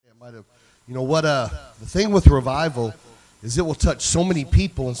might have, the thing with revival is it will touch so many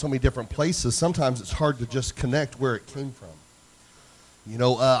people in so many different places. Sometimes it's hard to just connect where it came from.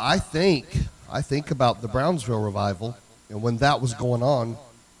 I think about the Brownsville revival, and when that was going on,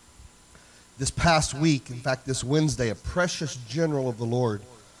 this past week, in fact, this Wednesday, a precious general of the Lord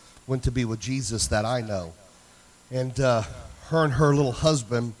went to be with Jesus that I know. And her and her little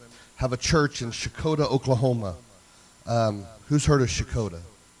husband have a church in Shakota, Oklahoma. Who's heard of Shakota?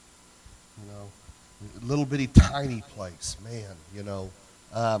 Little bitty tiny place, man,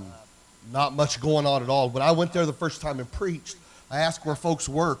 not much going on at all. When I went there the first time and preached, I asked where folks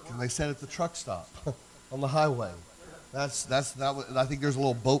work, and they said at the truck stop on the highway. I think there's a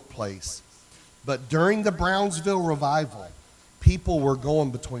little boat place. But during the Brownsville revival, people were going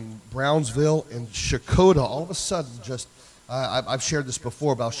between Brownsville and Shakota. All of a sudden, I've shared this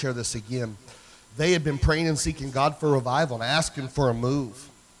before, but I'll share this again. They had been praying and seeking God for revival and asking for a move.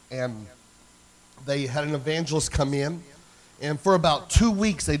 And they had an evangelist come in, and for about 2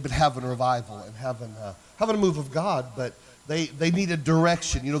 weeks they'd been having revival and having a move of God, but they needed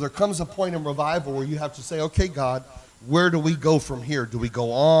direction. There comes a point in revival where you have to say, okay, God, where do we go from here? Do we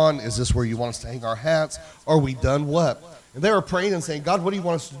go on? Is this where you want us to hang our hats? Are we done what? And they were praying and saying, God, what do you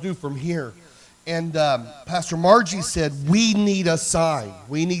want us to do from here? And Pastor Margie said, we need a sign.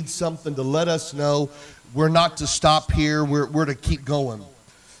 We need something to let us know we're not to stop here. We're to keep going.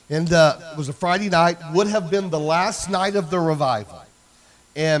 And it was a Friday night, would have been the last night of the revival.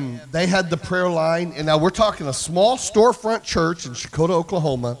 And they had the prayer line. And now we're talking a small storefront church in Shakota,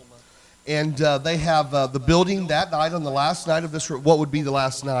 Oklahoma. And they have the building that night on the last night of this, what would be the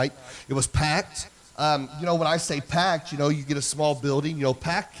last night. It was packed. When I say packed, you get a small building.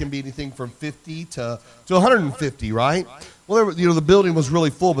 Packed can be anything from 50 to 150, right? Well, the building was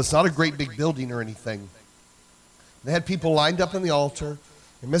really full, but it's not a great big building or anything. They had people lined up in the altar.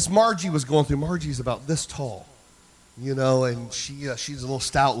 And Miss Margie was going through. Margie's about this tall, and she's a little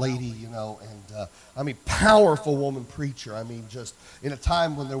stout lady, powerful woman preacher. Just in a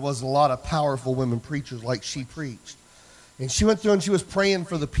time when there wasn't a lot of powerful women preachers like she preached. And she went through and she was praying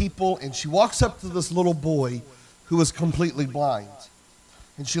for the people, and she walks up to this little boy who was completely blind.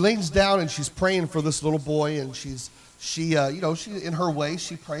 And she leans down and she's praying for this little boy, and she in her way,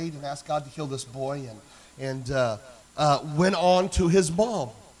 she prayed and asked God to heal this boy, and went on to his mom.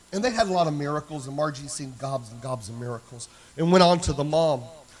 And they had a lot of miracles, and Margie's seen gobs and gobs of miracles, and went on to the mom.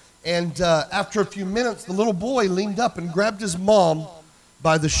 And after a few minutes, the little boy leaned up and grabbed his mom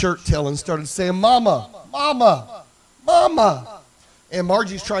by the shirt tail and started saying, Mama, Mama, Mama. And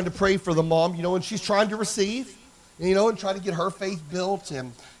Margie's trying to pray for the mom, and she's trying to receive, and trying to get her faith built.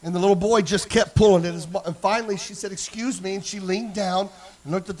 And the little boy just kept pulling at his mom. And finally she said, excuse me, and she leaned down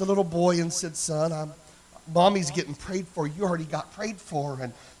and looked at the little boy and said, son, Mommy's getting prayed for. You already got prayed for.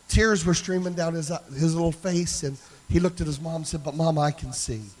 And tears were streaming down his little face. And he looked at his mom and said, but Mom, I can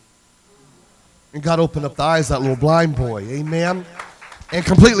see. And God opened up the eyes of that little blind boy. Amen. And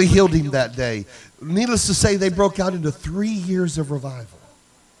completely healed him that day. Needless to say, they broke out into 3 years of revival.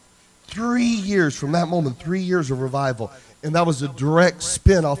 3 years from that moment, 3 years of revival. And that was a direct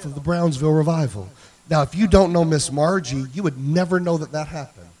spin off of the Brownsville revival. Now, if you don't know Miss Margie, you would never know that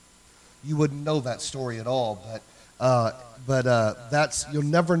happened. You wouldn't know that story at all, but you'll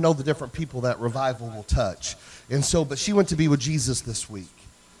never know the different people that revival will touch. And so, but she went to be with Jesus this week.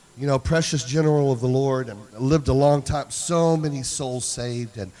 Precious general of the Lord, and lived a long time, so many souls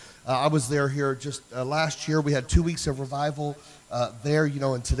saved. And I was here just last year. We had 2 weeks of revival there.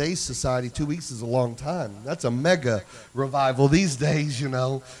 In today's society, 2 weeks is a long time. That's a mega revival these days,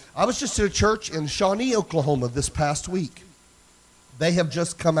 I was just at a church in Shawnee, Oklahoma this past week. They have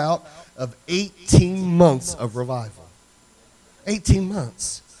just come out of 18 months of revival. 18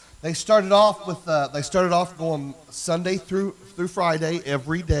 months. They started off going Sunday through Friday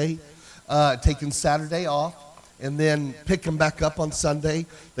every day, taking Saturday off, and then picking back up on Sunday.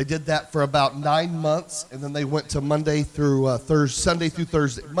 They did that for about 9 months, and then they went to Monday through Thursday,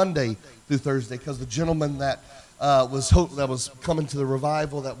 because the gentleman that was coming to the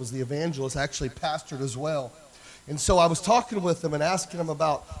revival, that was the evangelist, actually pastored as well. And so I was talking with them and asking them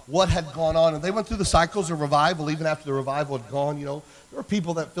about what had gone on. And they went through the cycles of revival even after the revival had gone. There were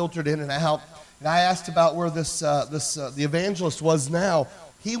people that filtered in and out. And I asked about where the evangelist was now.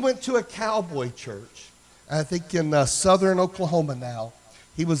 He went to a cowboy church, I think in southern Oklahoma now.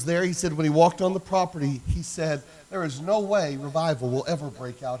 He was there. He said when he walked on the property, he said, there is no way revival will ever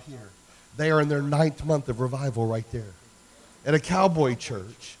break out here. They are in their 9th month of revival right there at a cowboy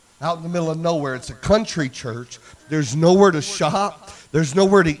church. Out in the middle of nowhere. It's a country church. There's nowhere to shop. There's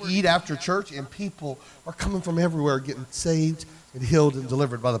nowhere to eat after church. And people are coming from everywhere getting saved and healed and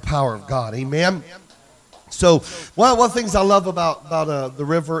delivered by the power of God. Amen. So one of the things I love about the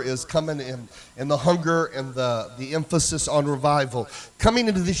river is coming and the hunger and the emphasis on revival. Coming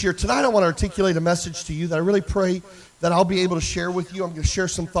into this year, tonight I want to articulate a message to you that I really pray that I'll be able to share with you. I'm going to share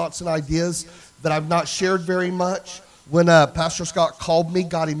some thoughts and ideas that I've not shared very much. When Pastor Scott called me,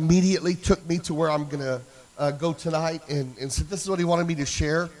 God immediately took me to where I'm going to go tonight and said this is what he wanted me to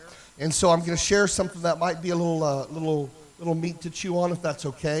share. And so I'm going to share something that might be a little meat to chew on, if that's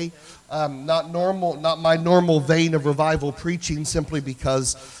okay. Not my normal vein of revival preaching, simply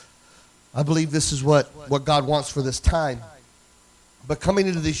because I believe this is what God wants for this time. But coming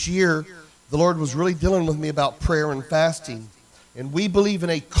into this year, the Lord was really dealing with me about prayer and fasting. And we believe in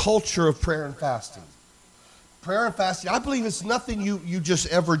a culture of prayer and fasting. Prayer and fasting, I believe it's nothing you just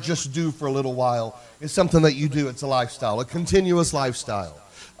ever just do for a little while. It's something that you do. It's a lifestyle, a continuous lifestyle.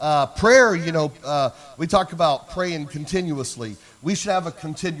 Prayer, we talk about praying continuously. We should have a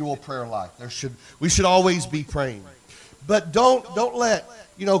continual prayer life. We should always be praying. But don't let,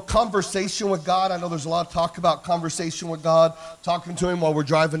 conversation with God. I know there's a lot of talk about conversation with God, talking to Him while we're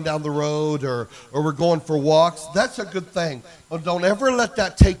driving down the road or we're going for walks. That's a good thing. But don't ever let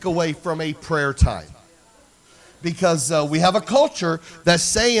that take away from a prayer time. Because we have a culture that's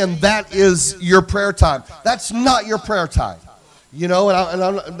saying that is your prayer time. That's not your prayer time. And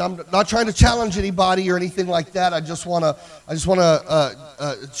I'm not trying to challenge anybody or anything like that. I just want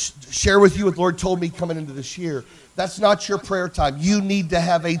to share with you what the Lord told me coming into this year. That's not your prayer time. You need to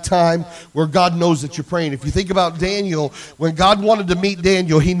have a time where God knows that you're praying. If you think about Daniel, when God wanted to meet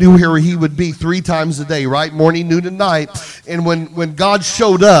Daniel, He knew where he would be 3 times a day, right? Morning, noon, and night. And when God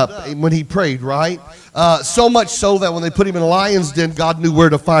showed up, when he prayed, right? So much so that when they put him in a lion's den, God knew where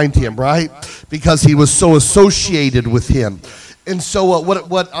to find him, right? Because he was so associated with him. And so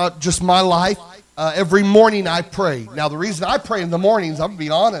just my life, every morning I pray. Now, the reason I pray in the mornings, I'm going to be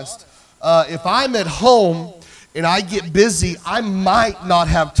honest, if I'm at home and I get busy, I might not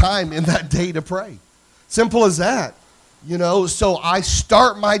have time in that day to pray. Simple as that. So I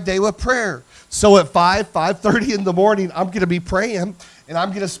start my day with prayer. So at 5:30 in the morning, I'm going to be praying, and I'm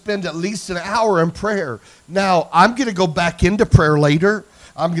going to spend at least an hour in prayer. Now, I'm going to go back into prayer later.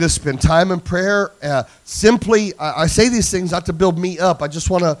 I'm going to spend time in prayer. I say these things not to build me up. I just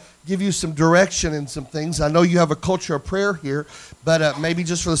want to give you some direction and some things. I know you have a culture of prayer here, but maybe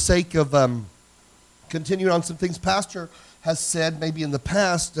just for the sake of continuing on some things Pastor has said maybe in the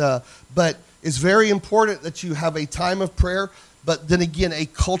past, but it's very important that you have a time of prayer, but then again, a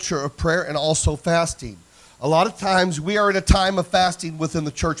culture of prayer and also fasting. A lot of times we are in a time of fasting within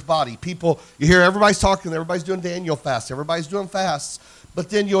the church body. People, you hear everybody's talking, everybody's doing Daniel fast, everybody's doing fasts. But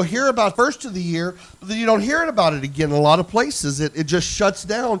then you'll hear about first of the year, but then you don't hear about it again in a lot of places. It just shuts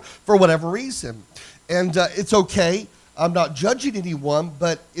down for whatever reason. And it's okay. I'm not judging anyone,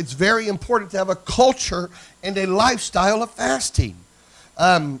 but it's very important to have a culture and a lifestyle of fasting.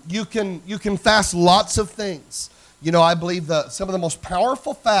 You can fast lots of things. I believe that some of the most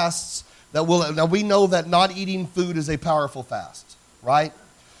powerful fasts now we know that not eating food is a powerful fast, right?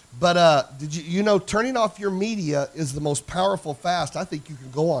 But did you turning off your media is the most powerful fast I think you can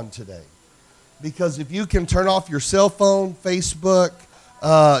go on today. Because if you can turn off your cell phone, Facebook,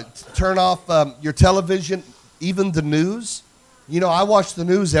 turn off your television, even the news. I watch the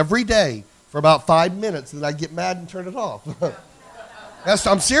news every day for about 5 minutes, and then I get mad and turn it off.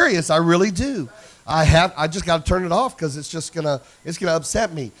 I'm serious. I really do. I just got to turn it off because it's gonna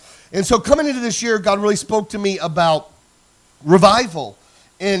upset me. And so coming into this year, God really spoke to me about revival.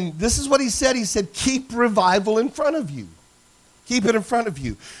 And this is what He said. He said, keep revival in front of you. Keep it in front of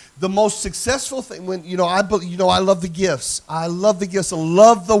you. The most successful thing, I love the gifts. I love the gifts. I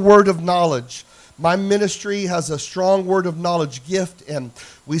love the word of knowledge. My ministry has a strong word of knowledge gift, and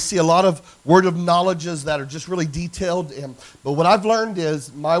we see a lot of word of knowledges that are just really detailed. But what I've learned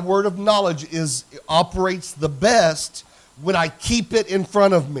is my word of knowledge operates the best when I keep it in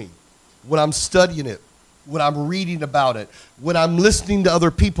front of me, when I'm studying it, when I'm reading about it, when I'm listening to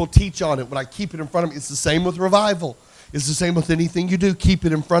other people teach on it, when I keep it in front of me. It's the same with revival. It's the same with anything you do. Keep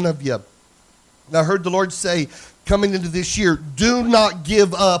it in front of you. And I heard the Lord say, coming into this year, do not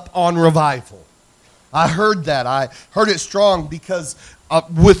give up on revival. I heard that. I heard it strong because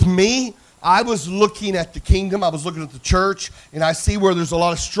with me, I was looking at the kingdom, I was looking at the church, and I see where there's a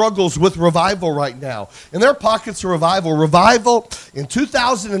lot of struggles with revival right now. And there are pockets of revival. Revival in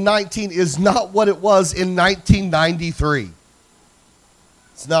 2019 is not what it was in 1993.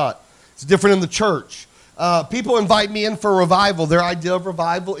 It's not. It's different in the church. People invite me in for revival. Their idea of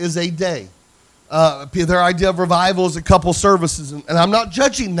revival is a day. Their idea of revival is a couple services. And I'm not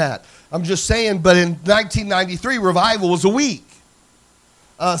judging that. I'm just saying, but in 1993, revival was a week.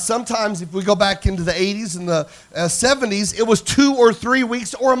 Sometimes if we go back into the 80s and the 70s, it was 2 or 3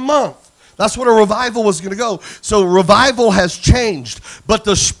 weeks or a month. That's what a revival was going to go. So revival has changed, but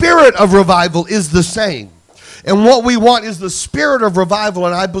the spirit of revival is the same. And what we want is the spirit of revival.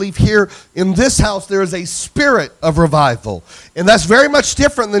 And I believe here in this house there is a spirit of revival. And that's very much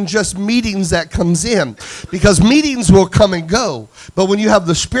different than just meetings that comes in. Because meetings will come and go. But when you have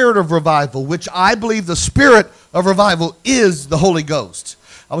the spirit of revival, which I believe the spirit of revival is the Holy Ghost.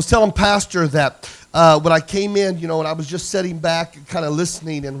 I was telling Pastor that when I came in, and I was just sitting back and kind of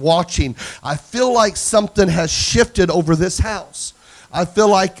listening and watching, I feel like something has shifted over this house. I feel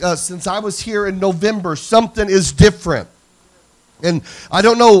like since I was here in November, something is different. And I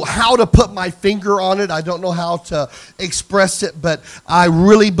don't know how to put my finger on it. I don't know how to express it, but I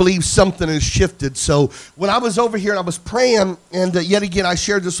really believe something has shifted. So when I was over here and I was praying, and yet again I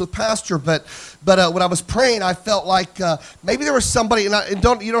shared this with Pastor, but when I was praying, I felt like maybe there was somebody,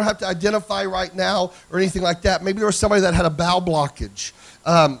 and you don't have to identify right now or anything like that. Maybe there was somebody that had a bowel blockage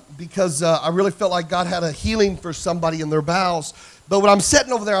because I really felt like God had a healing for somebody in their bowels. But when I'm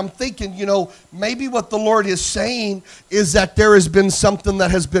sitting over there, I'm thinking, maybe what the Lord is saying is that there has been something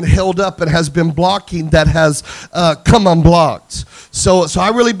that has been held up and has been blocking that has come unblocked. So I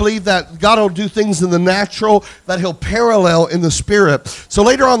really believe that God will do things in the natural that He'll parallel in the spirit. So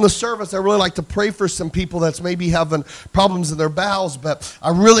later on in the service, I really like to pray for some people that's maybe having problems in their bowels, but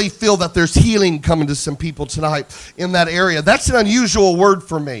I really feel that there's healing coming to some people tonight in that area. That's an unusual word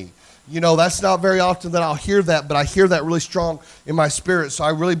for me. That's not very often that I'll hear that, but I hear that really strong in my spirit. So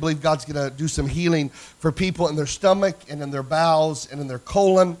I really believe God's going to do some healing for people in their stomach and in their bowels and in their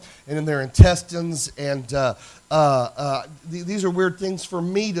colon and in their intestines. And these are weird things for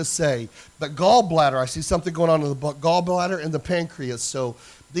me to say. But gallbladder, I see something going on in the gallbladder and the pancreas. So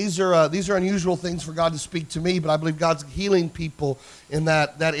these are unusual things for God to speak to me, but I believe God's healing people in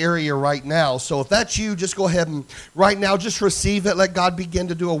that area right now. So if that's you, just go ahead and right now just receive it. Let God begin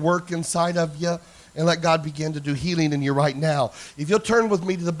to do a work inside of you, and let God begin to do healing in you right now. If you'll turn with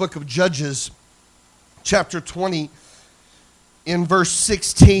me to the book of Judges, chapter 20, in verse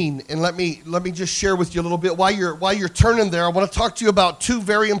 16, and let me just share with you a little bit. While you're turning there, I want to talk to you about two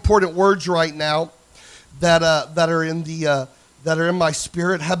very important words right now that are in my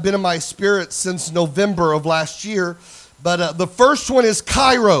spirit, have been in my spirit since November of last year. But the first one is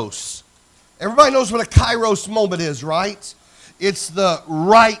Kairos. Everybody knows what a Kairos moment is, right? It's the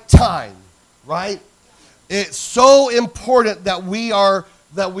right time, right? It's so important that we are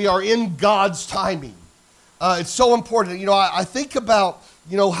in God's timing. It's so important. I think about,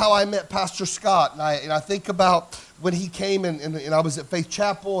 how I met Pastor Scott, and I think about when he came and I was at Faith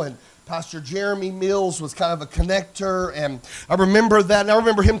Chapel, and Pastor Jeremy Mills was kind of a connector, and I remember that, and I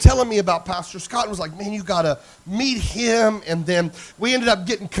remember him telling me about Pastor Scott, and was like, man, you got to meet him, and then we ended up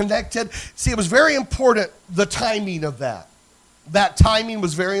getting connected. See, it was very important, the timing of that. That timing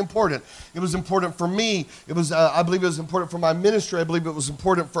was very important. It was important for me. It was, I believe it was important for my ministry. I believe it was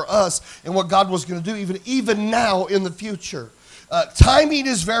important for us and what God was going to do even now in the future. Timing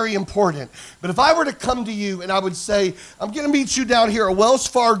is very important. But if I were to come to you and I would say, I'm going to meet you down here at Wells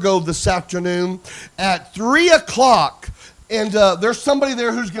Fargo this afternoon at 3 o'clock, and there's somebody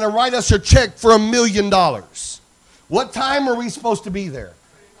there who's going to write us a check for $1 million. What time are we supposed to be there?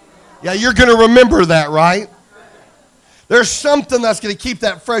 Yeah, you're going to remember that, right? There's something that's going to keep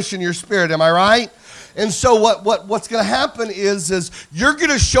that fresh in your spirit, am I right? And so what's going to happen is you're going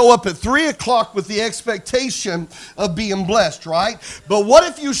to show up at 3 o'clock with the expectation of being blessed, right? But what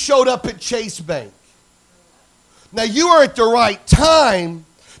if you showed up at Chase Bank? Now, you are at the right time,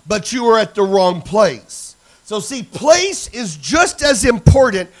 but you are at the wrong place. So see, place is just as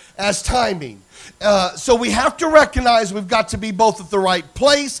important as timing. So we have to recognize we've got to be both at the right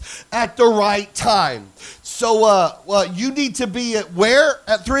place at the right time. So you need to be at where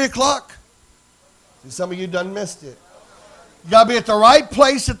at 3 o'clock? Some of you done missed it. You got to be at the right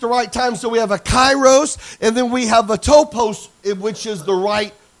place at the right time. So we have a Kairos, and then we have a Topos, which is the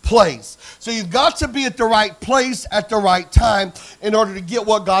right place. So you've got to be at the right place at the right time in order to get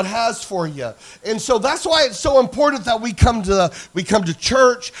what God has for you. And so that's why it's so important that we come to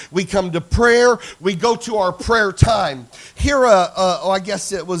church, we come to prayer, we go to our prayer time. Here, I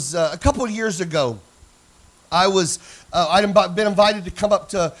guess it was a couple of years ago, I'd been invited to come up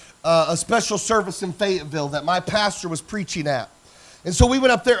to a special service in Fayetteville that my pastor was preaching at. And so we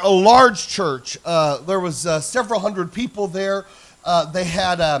went up there, a large church. There was several hundred people there. They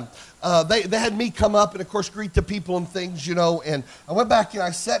had me come up and, of course, greet the people and things, And I went back and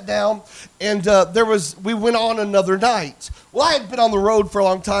I sat down, and we went on another night. Well, I had been on the road for a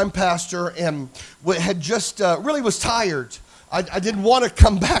long time, Pastor, and had just really was tired. I didn't want to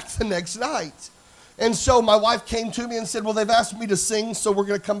come back the next night. And so my wife came to me and said, well, they've asked me to sing, so we're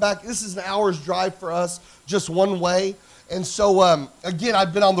going to come back. This is an hour's drive for us, just one way. And so, again,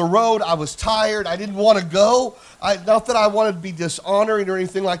 I'd been on the road. I was tired. I didn't want to go. Not that I wanted to be dishonoring or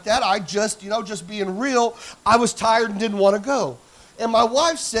anything like that. I just, just being real, I was tired and didn't want to go. And my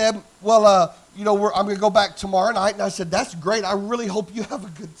wife said, well, I'm going to go back tomorrow night. And I said, that's great. I really hope you have a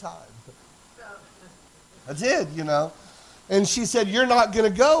good time. I did, And she said, you're not going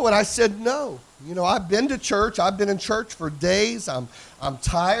to go? And I said, no. I've been to church. I've been in church for days. I'm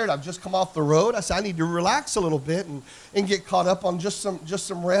tired. I've just come off the road. I said, I need to relax a little bit and get caught up on just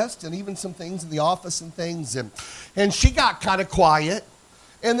some rest and even some things in the office and things. And she got kind of quiet.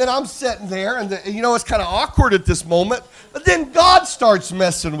 And then I'm sitting there, and it's kind of awkward at this moment. But then God starts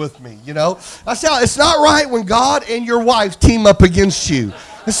messing with me, I said, it's not right when God and your wife team up against you.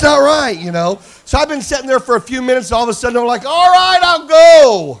 It's not right, So I've been sitting there for a few minutes, and all of a sudden I'm like, all right, I'll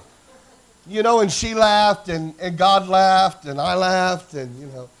go. And she laughed, and God laughed, and I laughed, and,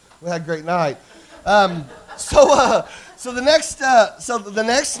 we had a great night. So the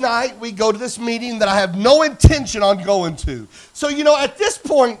next night, we go to this meeting that I have no intention on going to. So, at this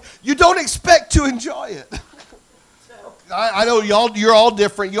point, you don't expect to enjoy it. I know you're all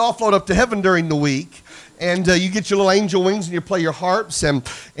different. You all float up to heaven during the week. And you get your little angel wings and you play your harps. And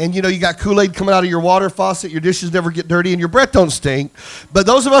you got Kool-Aid coming out of your water faucet. Your dishes never get dirty and your breath don't stink. But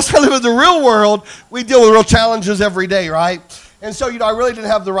those of us who live in the real world, we deal with real challenges every day, right? And so, I really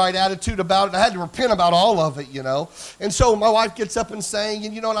didn't have the right attitude about it. I had to repent about all of it, And so my wife gets up and sang,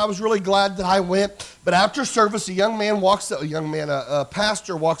 and, and I was really glad that I went. But after service, a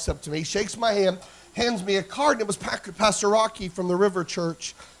pastor walks up to me, shakes my hand, hands me a card, and it was Pastor Rocky from the River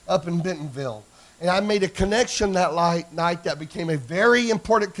Church up in Bentonville. And I made a connection that night that became a very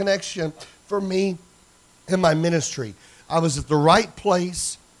important connection for me in my ministry. I was at the right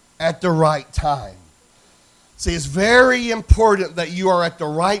place at the right time. See, it's very important that you are at the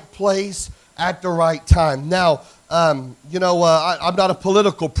right place at the right time. Now, I'm not a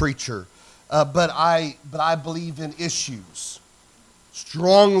political preacher, but I believe in issues.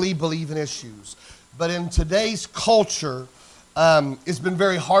 Strongly believe in issues. But in today's culture, it's been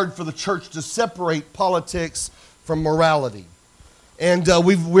very hard for the church to separate politics from morality. And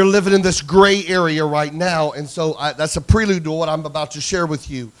we're living in this gray area right now, and so that's a prelude to what I'm about to share with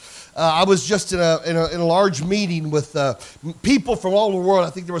you. I was just in a large meeting with people from all over the world. I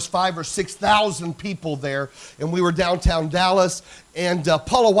think there was 5,000 or 6,000 people there, and we were downtown Dallas, and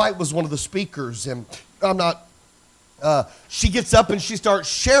Paula White was one of the speakers. And she gets up and she starts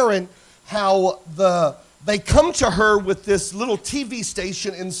sharing how they come to her with this little TV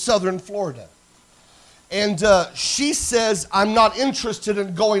station in southern Florida. And she says, I'm not interested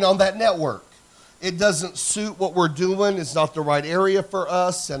in going on that network. It doesn't suit what we're doing. It's not the right area for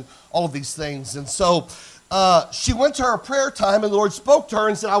us and all of these things. And so she went to her prayer time, and the Lord spoke to her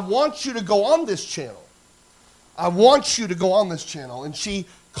and said, I want you to go on this channel. I want you to go on this channel. And she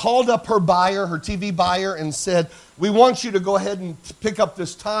called up her buyer, her TV buyer, and said, we want you to go ahead and pick up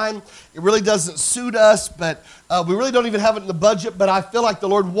this time. It really doesn't suit us, but we really don't even have it in the budget, but I feel like the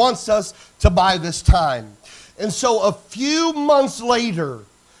Lord wants us to buy this time. And so a few months later,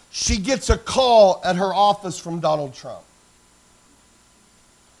 she gets a call at her office from Donald Trump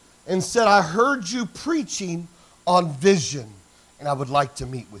and said, I heard you preaching on vision, and I would like to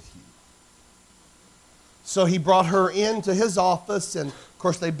meet with you. So he brought her into his office, and of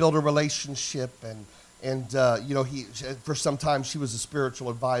course they built a relationship, and for some time she was a spiritual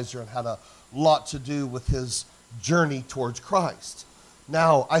advisor and had a lot to do with his journey towards Christ.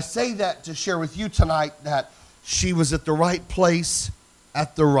 Now, I say that to share with you tonight that she was at the right place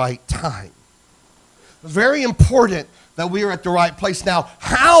at the right time. It's very important that we are at the right place. Now,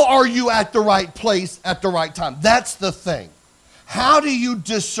 how are you at the right place at the right time? That's the thing. How do you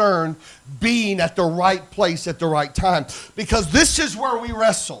discern being at the right place at the right time? Because this is where we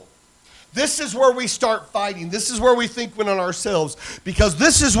wrestle. This is where we start fighting. This is where we think win on ourselves. Because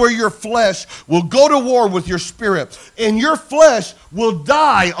this is where your flesh will go to war with your spirit. And your flesh will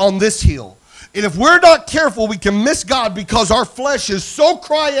die on this hill. And if we're not careful, we can miss God because our flesh is so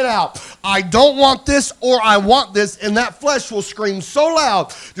crying out, I don't want this or I want this. And that flesh will scream so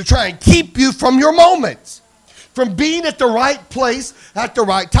loud to try and keep you from your moment, from being at the right place at the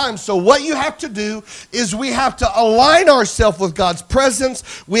right time. So what you have to do is we have to align ourselves with God's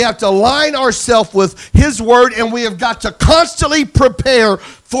presence. We have to align ourselves with His Word, and we have got to constantly prepare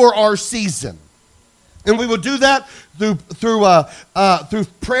for our season. And we will do that through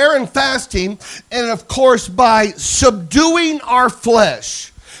prayer and fasting, and of course by subduing our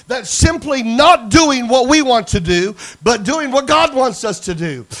flesh. That's simply not doing what we want to do, but doing what God wants us to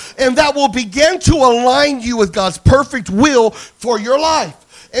do. And that will begin to align you with God's perfect will for your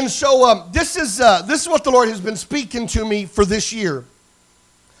life. And so this is what the Lord has been speaking to me for this year.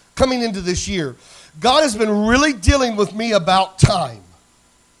 Coming into this year, God has been really dealing with me about time.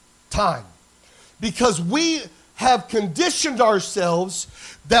 Time. Because we have conditioned ourselves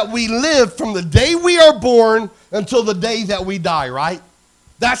that we live from the day we are born until the day that we die, right?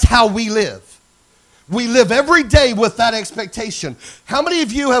 That's how we live. We live every day with that expectation. How many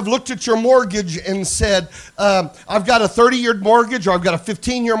of you have looked at your mortgage and said, I've got a 30-year mortgage or I've got a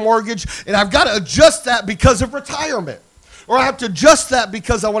 15-year mortgage, and I've got to adjust that because of retirement? Or I have to adjust that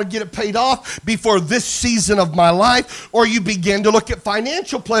because I want to get it paid off before this season of my life. Or you begin to look at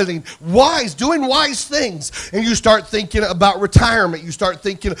financial planning, doing wise things. And you start thinking about retirement. You start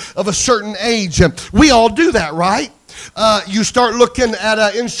thinking of a certain age. And we all do that, right? You start looking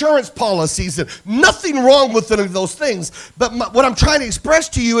at insurance policies, and nothing wrong with any of those things. But what I'm trying to express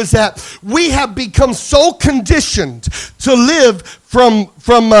to you is that we have become so conditioned to live from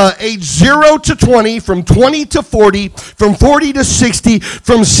age 0 to 20, from 20 to 40, from 40 to 60,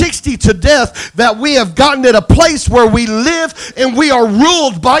 from 60 to death, that we have gotten at a place where we live and we are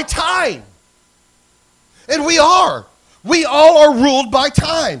ruled by time. And we are. We all are ruled by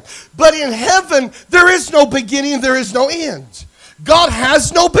time. But in heaven, there is no beginning, there is no end. God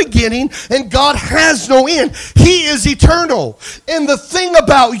has no beginning and God has no end. He is eternal. And the thing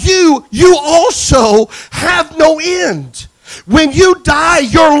about you, you also have no end. When you die,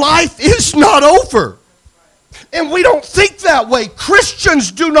 your life is not over. And we don't think that way.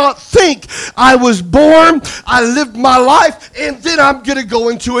 Christians do not think I was born, I lived my life, and then I'm going to go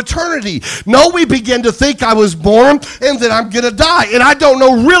into eternity. No, we begin to think I was born and then I'm going to die. And I don't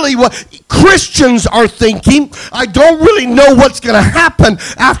know really what Christians are thinking. I don't really know what's going to happen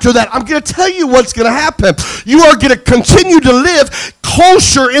after that. I'm going to tell you what's going to happen. You are going to continue to live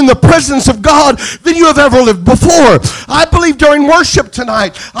closer in the presence of God than you have ever lived before. I believe during worship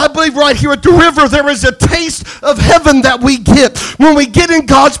tonight, I believe right here at the river, there is a taste of heaven that we get when we get in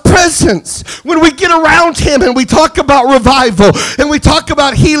God's presence, when we get around Him and we talk about revival and we talk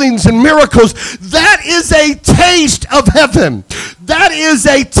about healings and miracles. That is a taste of heaven. That is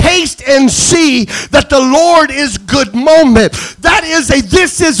a taste and see that the Lord is good moment. That is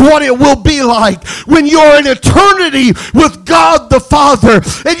this is what it will be like when you're in eternity with God the Father,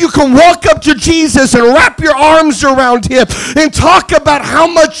 and you can walk up to Jesus and wrap your arms around Him and talk about how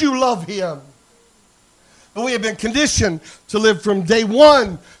much you love Him. But we have been conditioned to live from day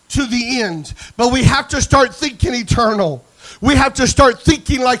one to the end. But we have to start thinking eternal. We have to start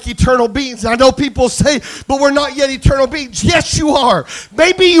thinking like eternal beings. I know people say, but we're not yet eternal beings. Yes, you are.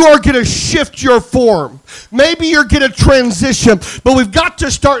 Maybe you are going to shift your form. Maybe you're going to transition. But we've got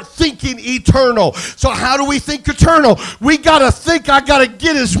to start thinking eternal. So how do we think eternal? We got to think I got to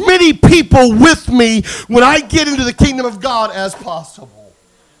get as many people with me when I get into the kingdom of God as possible.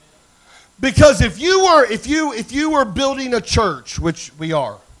 Because if you were building a church, which we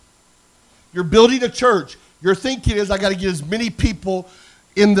are, you're building a church, your thinking is I got to get as many people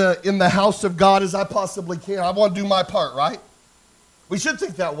in the house of God as I possibly can. I want to do my part, right? We should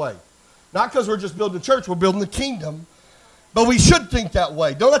think that way. Not because we're just building a church, we're building the kingdom. But we should think that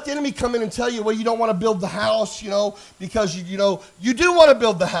way. Don't let the enemy come in and tell you, well, you don't want to build the house, because you do want to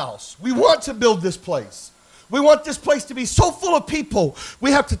build the house. We want to build this place. We want this place to be so full of people,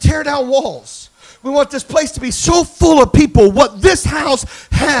 we have to tear down walls. We want this place to be so full of people. What this house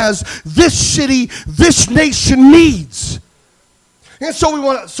has, this city, this nation needs. And so we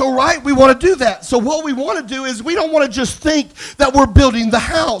want to do that. So what we want to do is we don't want to just think that we're building the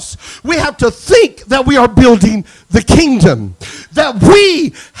house. We have to think that we are building the kingdom. That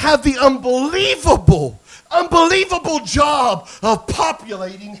we have the unbelievable job of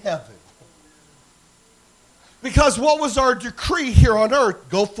populating heaven. Because what was our decree here on earth?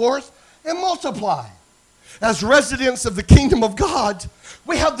 Go forth and multiply. As residents of the kingdom of God,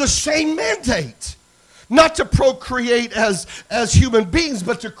 we have the same mandate. Not to procreate as human beings,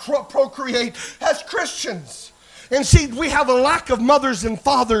 but to procreate as Christians. And see, we have a lack of mothers and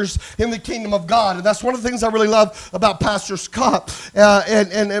fathers in the kingdom of God. And that's one of the things I really love about Pastor Scott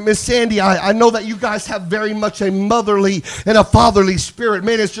and Miss Sandy. I know that you guys have very much a motherly and a fatherly spirit.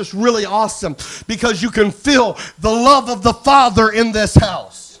 Man, it's just really awesome because you can feel the love of the Father in this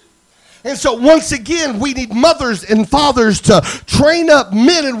house. And so once again, we need mothers and fathers to train up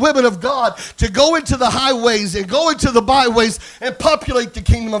men and women of God to go into the highways and go into the byways and populate the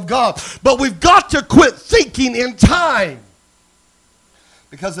kingdom of God. But we've got to quit thinking in time.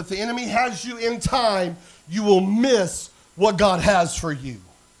 Because if the enemy has you in time, you will miss what God has for you.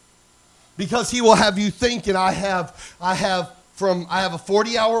 Because he will have you thinking, I have a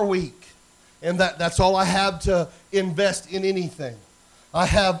 40-hour week, and that's all I have to invest in anything. I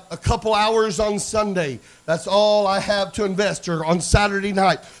have a couple hours on Sunday. That's all I have to invest. Or on Saturday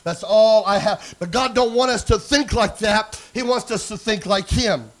night. That's all I have. But God don't want us to think like that. He wants us to think like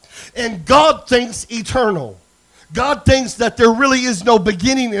him. And God thinks eternal. God thinks that there really is no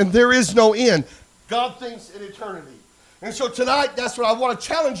beginning and there is no end. God thinks in eternity. And so tonight, that's what I want to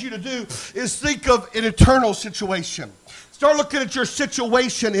challenge you to do, is think of an eternal situation. Start looking at your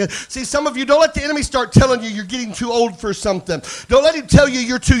situation. See, some of you, don't let the enemy start telling you you're getting too old for something. Don't let him tell you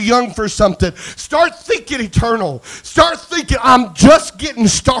you're too young for something. Start thinking eternal. Start thinking, I'm just getting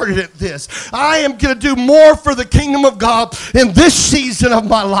started at this. I am going to do more for the kingdom of God in this season of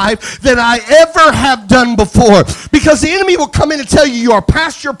my life than I ever have done before. Because the enemy will come in and tell you you are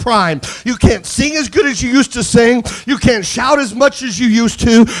past your prime. You can't sing as good as you used to sing. You can't shout as much as you used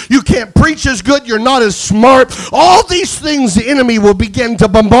to. You can't preach as good. You're not as smart. All these things the enemy will begin to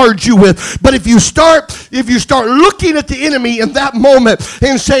bombard you with. But if you start looking at the enemy in that moment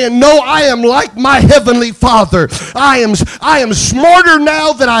and saying, no, I am like my heavenly Father. I am smarter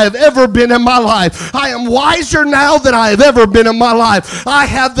now than I have ever been in my life. I am wiser now than I have ever been in my life. I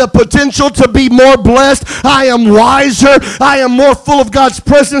have the potential to be more blessed. I am wiser. I am more full of God's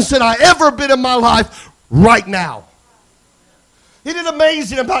presence than I ever been in my life right now. Isn't it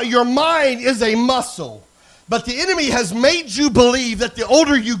amazing about your mind is a muscle? But the enemy has made you believe that the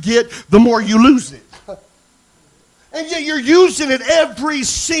older you get, the more you lose it. And yet you're using it every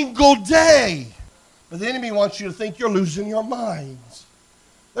single day. But the enemy wants you to think you're losing your minds.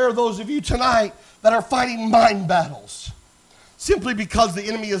 There are those of you tonight that are fighting mind battles simply because the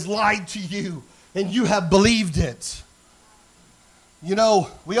enemy has lied to you and you have believed it. You know,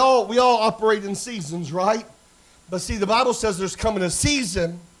 we all operate in seasons, right? But see, the Bible says there's coming a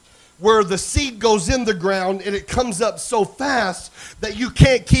season where the seed goes in the ground and it comes up so fast that you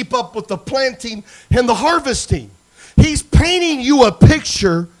can't keep up with the planting and the harvesting. He's painting you a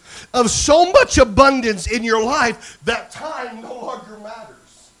picture of so much abundance in your life that time no longer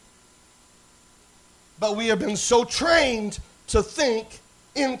matters. But we have been so trained to think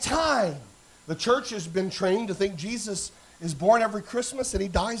in time. The church has been trained to think Jesus is born every Christmas and he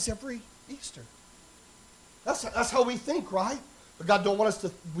dies every Easter. That's how we think, right? But God don't want us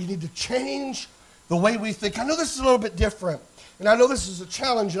to, we need to change the way we think. I know this is a little bit different, and I know this is a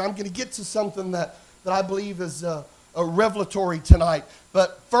challenge, and I'm going to get to something that I believe is a revelatory tonight.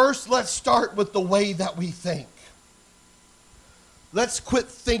 But first, let's start with the way that we think. Let's quit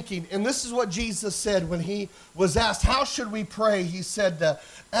thinking. And this is what Jesus said when he was asked, how should we pray? He said,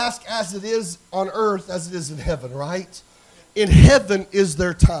 ask as it is on earth as it is in heaven, right? In heaven is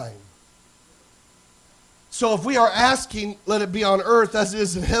their time. So if we are asking, let it be on earth as it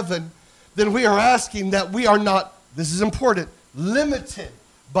is in heaven, then we are asking that we are not, this is important, limited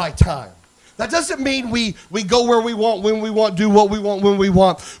by time. That doesn't mean we go where we want, when we want, do what we want, when we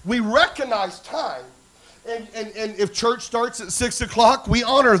want. We recognize time. And if church starts at 6 o'clock, we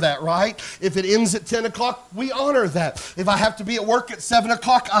honor that, right? If it ends at 10 o'clock, we honor that. If I have to be at work at 7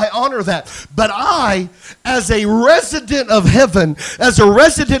 o'clock, I honor that. But I, as a resident of heaven, as a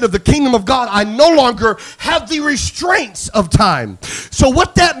resident of the kingdom of God, I no longer have the restraints of time. So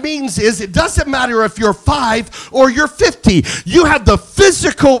what that means is it doesn't matter if you're 5 or you're 50. You have the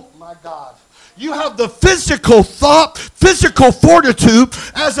physical, my God. You have the physical thought, physical fortitude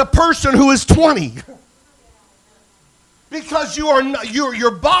as a person who is 20. Because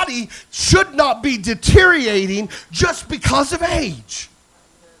your body should not be deteriorating just because of age.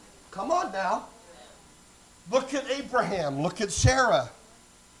 Come on now. Look at Abraham. Look at Sarah.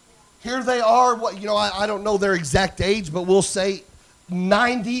 Here they are. I don't know their exact age, but we'll say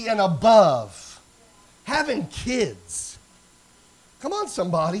 90 and above. Having kids. Come on,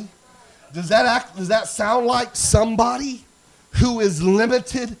 somebody. Does that sound like somebody who is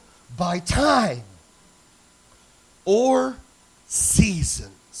limited by time? Or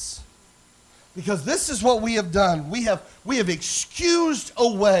seasons. Because this is what we have done. We have excused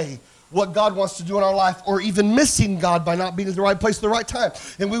away what God wants to do in our life, or even missing God by not being at the right place at the right time.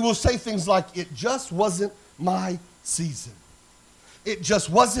 And we will say things like, it just wasn't my season. It just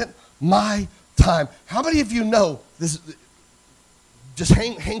wasn't my time. How many of you know this? Just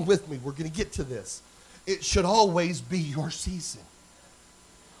hang with me. We're going to get to this. It should always be your season.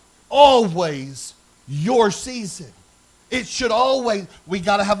 Always your season. It should always, we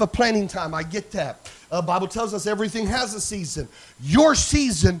got to have a planning time. I get that. Bible tells us everything has a season. Your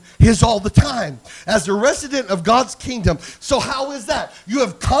season is all the time as a resident of God's kingdom. So how is that? You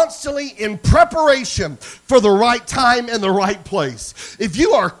have constantly in preparation for the right time and the right place. If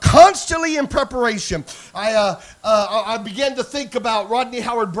you are constantly in preparation, I began to think about Rodney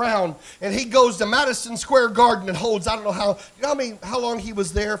Howard-Browne, and he goes to Madison Square Garden and holds, I don't know how, how long he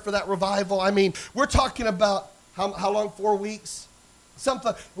was there for that revival. I mean, we're talking about how long, 4 weeks?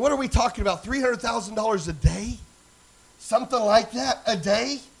 Something, what are we talking about? $300,000 a day? Something like that a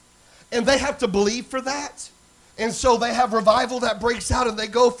day? And they have to believe for that? And so they have revival that breaks out, and they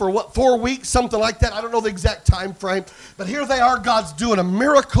go for, 4 weeks? Something like that. I don't know the exact time frame. But here they are, God's doing a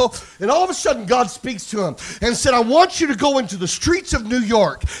miracle. And all of a sudden, God speaks to him and said, I want you to go into the streets of New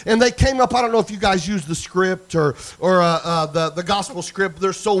York. And they came up, I don't know if you guys use the script or the gospel script,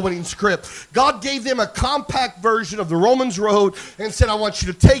 their soul-winning script. God gave them a compact version of the Romans Road and said, I want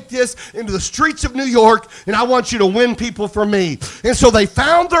you to take this into the streets of New York, and I want you to win people for me. And so they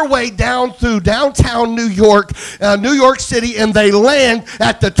found their way down through downtown New York, New York City, and they land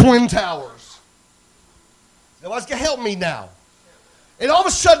at the Twin Towers. Nobody's going to help me now. And all of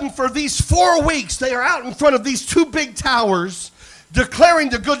a sudden, for these 4 weeks, they are out in front of these two big towers, declaring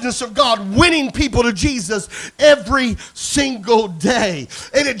the goodness of God, winning people to Jesus every single day.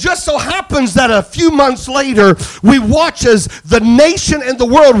 And it just so happens that a few months later, we watch as the nation and the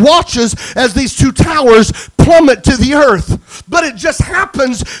world watches as these two towers plummet to the earth. But it just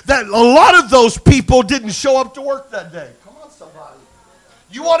happens that a lot of those people didn't show up to work that day. Come on, somebody.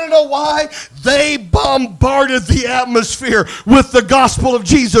 You want to know why? They bombarded the atmosphere with the gospel of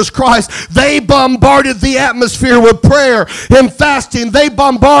Jesus Christ. They bombarded the atmosphere with prayer and fasting. They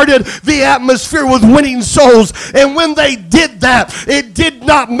bombarded the atmosphere with winning souls. And when they did that, it did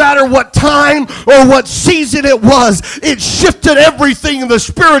not matter what time or what season it was. It shifted everything in the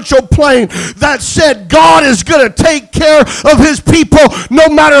spiritual plane that said God is going to take care of his people no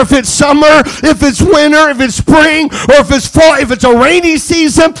matter if it's summer, if it's winter, if it's spring, or if it's fall, if it's a rainy season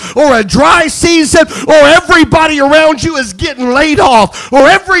or a dry season, or everybody around you is getting laid off, or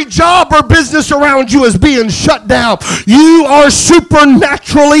every job or business around you is being shut down. You are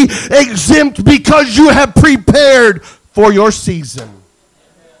supernaturally exempt because you have prepared for your season.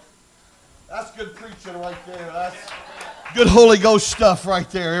 That's good preaching right there. That's good Holy Ghost stuff right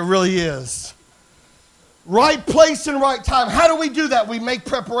there. It really is. Right place and right time. How do we do that? We make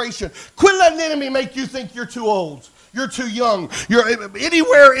preparation. Quit letting the enemy make you think you're too old. You're too young. You're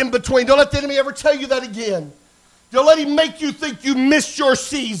anywhere in between. Don't let the enemy ever tell you that again. Don't let him make you think you missed your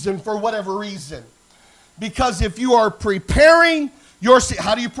season for whatever reason. Because if you are preparing your season,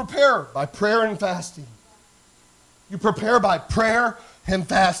 how do you prepare? By prayer and fasting. You prepare by prayer and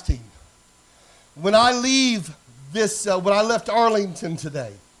fasting. When I leave this, when I left Arlington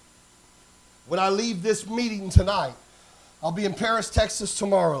today, when I leave this meeting tonight, I'll be in Paris, Texas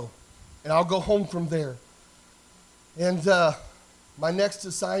tomorrow, and I'll go home from there. And my next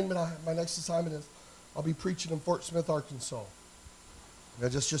assignment is I'll be preaching in Fort Smith, Arkansas.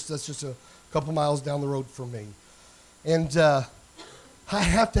 That's just a couple miles down the road from me. And I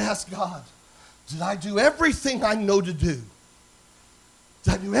have to ask God, did I do everything I know to do?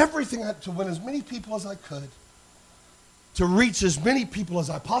 Did I do everything to win as many people as I could? To reach as many people as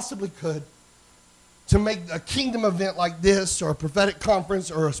I possibly could? To make a kingdom event like this, or a prophetic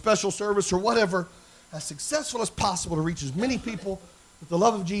conference, or a special service, or whatever, as successful as possible to reach as many people with the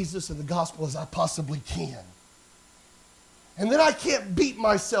love of Jesus and the gospel as I possibly can. And then I can't beat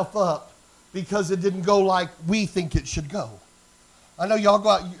myself up because it didn't go like we think it should go. I know y'all go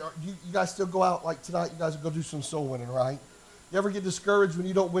out, you guys still go out like tonight, you guys will go do some soul winning, right? You ever get discouraged when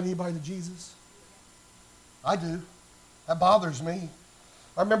you don't win anybody to Jesus? I do. That bothers me.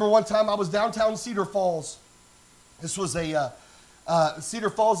 I remember one time I was downtown Cedar Falls. This was Cedar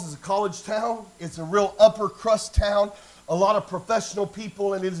Falls is a college town. It's a real upper crust town. A lot of professional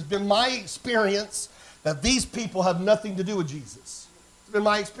people, and it has been my experience that these people have nothing to do with Jesus. It's been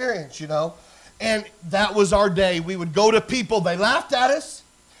my experience, you know. And that was our day. We would go to people, they laughed at us,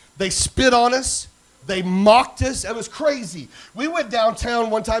 they spit on us, they mocked us. It was crazy. We went downtown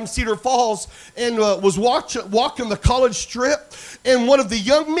one time, Cedar Falls, and was walking the college strip, and one of the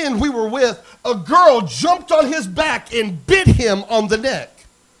young men we were with, a girl jumped on his back and bit him on the neck.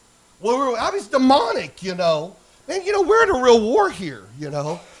 Well, I was demonic, you know. And, you know, we're in a real war here, you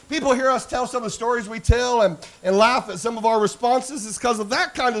know. People hear us tell some of the stories we tell and laugh at some of our responses. It's because of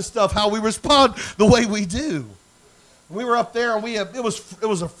that kind of stuff, how we respond the way we do. We were up there, and it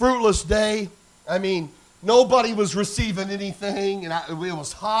was a fruitless day. I mean, nobody was receiving anything, and it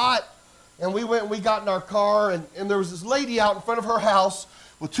was hot, And we went and we got in our car, and there was this lady out in front of her house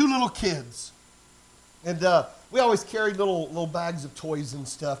with 2 little kids. And we always carried little bags of toys and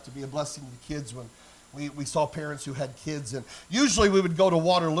stuff to be a blessing to the kids when we saw parents who had kids. And usually we would go to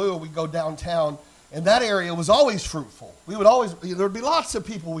Waterloo, we'd go downtown, and that area was always fruitful. There would be lots of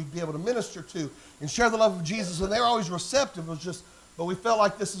people we'd be able to minister to and share the love of Jesus, and they were always receptive. But we felt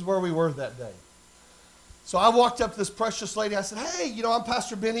like this is where we were that day. So I walked up to this precious lady. I said, hey, I'm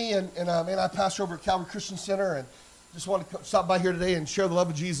Pastor Benny, and I pastor over at Calvary Christian Center, and just want to stop by here today and share the love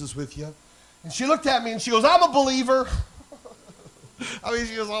of Jesus with you. And she looked at me, and she goes, I'm a believer. I mean,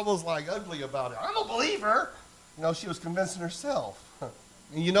 she was almost like ugly about it. I'm a believer. She was convincing herself.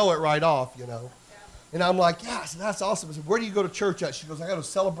 And you know it right off, And I'm like, yeah, I said, that's awesome. I said, where do you go to church at? She goes, I go to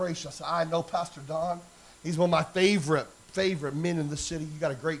Celebration. I said, I know Pastor Don. He's one of my favorite men in the city. You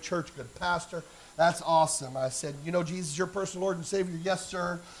got a great church, good pastor. That's awesome. I said, Jesus is your personal Lord and Savior? Yes,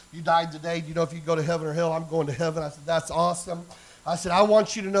 sir. You died today. Do you know if you go to heaven or hell? I'm going to heaven. I said, that's awesome. I said, I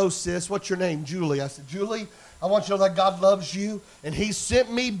want you to know, sis, what's your name? Julie. I said, Julie, I want you to know that God loves you, and he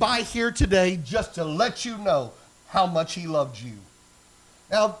sent me by here today just to let you know how much he loved you.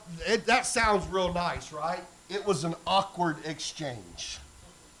 Now, that sounds real nice, right? It was an awkward exchange.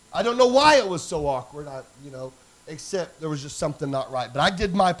 I don't know why it was so awkward, except there was just something not right. But I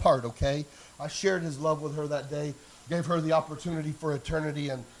did my part, okay? I shared his love with her that day, gave her the opportunity for eternity,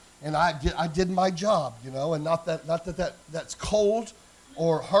 and I did my job, and not that that's cold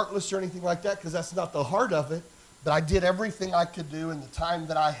or heartless or anything like that, because that's not the heart of it, but I did everything I could do in the time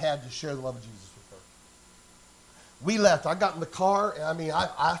that I had to share the love of Jesus with her. We left. I got in the car, and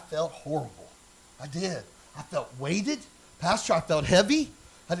I felt horrible. I did. I felt weighted. Pastor, I felt heavy.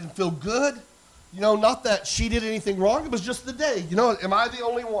 I didn't feel good. Not that she did anything wrong. It was just the day. Am I the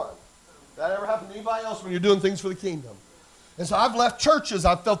only one? That ever happened to anybody else when you're doing things for the kingdom? And so I've left churches.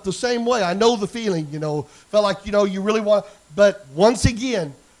 I felt the same way. I know the feeling, Felt like, you really want. But once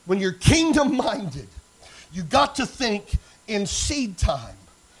again, when you're kingdom-minded, you got to think in seed time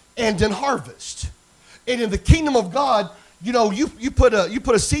and in harvest. And in the kingdom of God, you put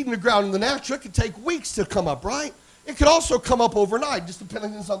a seed in the ground in the natural, it could take weeks to come up, right? It could also come up overnight, just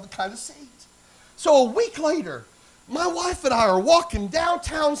depending on the kind of seed. So a week later, my wife and I are walking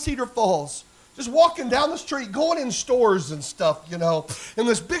downtown Cedar Falls, just walking down the street, going in stores and stuff, and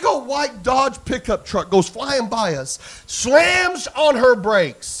this big old white Dodge pickup truck goes flying by us, slams on her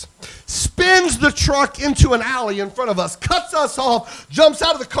brakes, spins the truck into an alley in front of us, cuts us off, jumps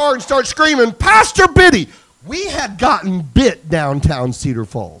out of the car and starts screaming, Pastor Biddy! We had gotten bit downtown Cedar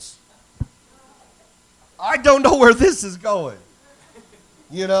Falls. I don't know where this is going,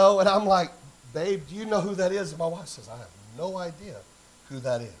 and I'm like, babe, do you know who that is? And my wife says, I have no idea who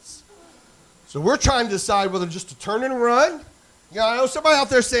that is. So we're trying to decide whether just to turn and run. I know somebody out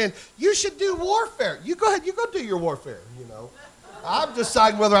there saying, you should do warfare. You go ahead, you go do your warfare, I'm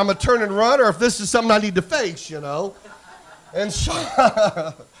deciding whether I'm going to turn and run or if this is something I need to face, And so,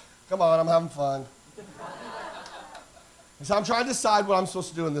 come on, I'm having fun. And so I'm trying to decide what I'm supposed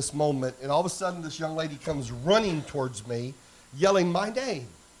to do in this moment. And all of a sudden, this young lady comes running towards me, yelling my name.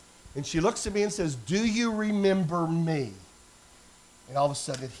 And she looks at me and says, do you remember me? And all of a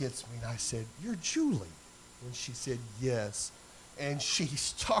sudden it hits me, and I said, you're Julie. And she said, yes. And she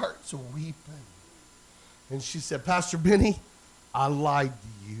starts weeping. And she said, Pastor Benny, I lied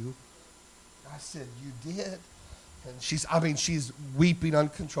to you. I said, you did? And she's weeping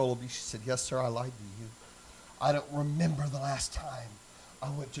uncontrollably. She said, yes, sir, I lied to you. I don't remember the last time I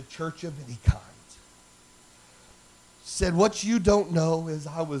went to church of any kind. Said, what you don't know is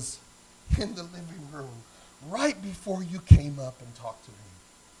I was in the living room right before you came up and talked to me.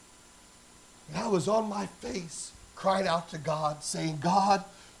 And I was on my face crying out to God, saying, God,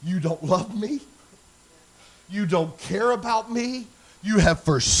 you don't love me. You don't care about me. You have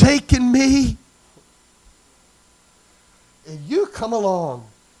forsaken me. And you come along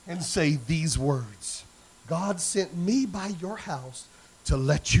and say these words. God sent me by your house to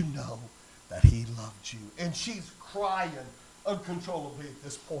let you know that he loved you. And she's crying uncontrollably at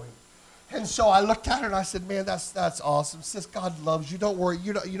this point. And so I looked at her and I said, man, that's awesome. Sis, God loves you. Don't worry.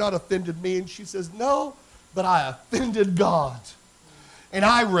 You're not offended me. And she says, no, but I offended God. And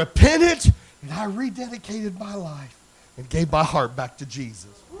I repented and I rededicated my life and gave my heart back to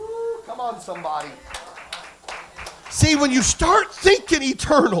Jesus. Woo, come on, somebody. See, when you start thinking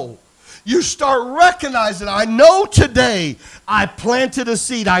eternal, you start recognizing, I know today I planted a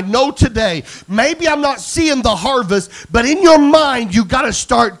seed. I know today, maybe I'm not seeing the harvest, but in your mind, you got to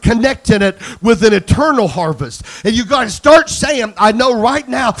start connecting it with an eternal harvest. And you got to start saying, I know right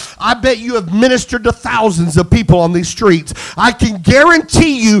now, I bet you have ministered to thousands of people on these streets. I can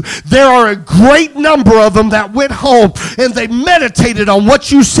guarantee you there are a great number of them that went home and they meditated on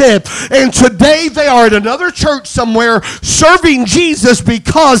what you said. And today they are at another church somewhere serving Jesus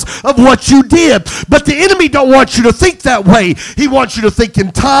because of what you did. But the enemy don't want you to think that way. He wants you to think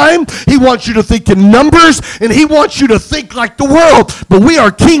in time. He wants you to think in numbers. And he wants you to think like the world. But we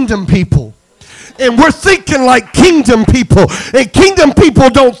are kingdom people. And we're thinking like kingdom people. And kingdom people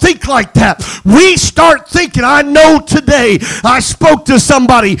don't think like that. We start thinking, I know today I spoke to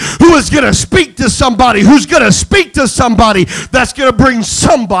somebody who is going to speak to somebody who's going to speak to somebody that's going to bring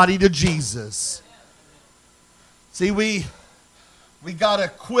somebody to Jesus. See, we got to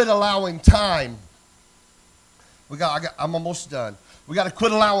quit allowing time. I'm almost done. We got to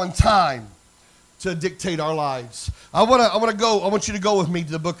quit allowing time to dictate our lives. I want you to go with me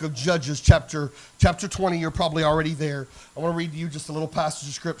to the book of Judges, chapter 20. You're probably already there. I want to read to you just a little passage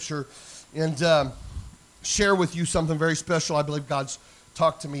of scripture and share with you something very special I believe God's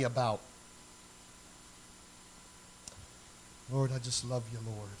talked to me about. Lord, I just love you,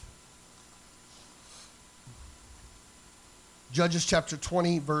 Lord. Judges chapter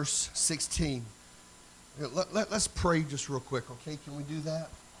 20, verse 16. Let's pray just real quick, okay? Can we do that?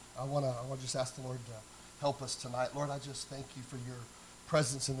 I want to just ask the Lord to help us tonight. Lord, I just thank you for your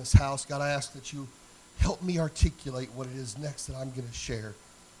presence in this house. God, I ask that you help me articulate what it is next that I'm going to share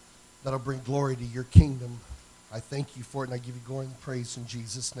that'll bring glory to your kingdom. I thank you for it, and I give you glory and praise in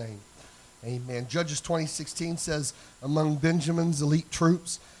Jesus' name. Amen. Judges 20:16 says, among Benjamin's elite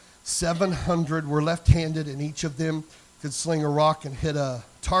troops, 700 were left-handed, and each of them could sling a rock and hit a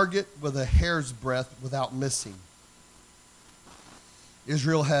target with a hair's breadth without missing.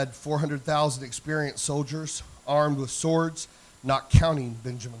 Israel had 400,000 experienced soldiers armed with swords, not counting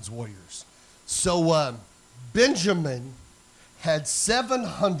Benjamin's warriors. So Benjamin had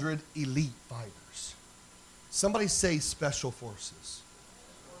 700 elite fighters. Somebody say special forces.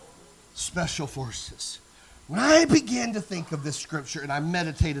 Special forces. When I began to think of this scripture and I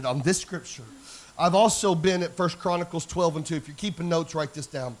meditated on this scripture, I've also been at 1 Chronicles 12 and 2. If you're keeping notes, write this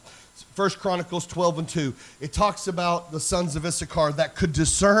down. 1 Chronicles 12 and 2. It talks about the sons of Issachar that could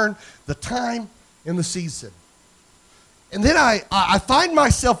discern the time and the season. And then I find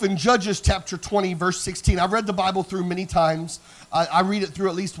myself in Judges chapter 20, verse 16. I've read the Bible through many times. I read it through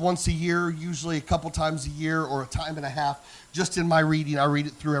at least once a year, usually a couple times a year or a time and a half. Just in my reading, I read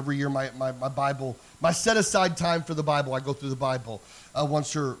it through every year, my Bible. My set-aside time for the Bible, I go through the Bible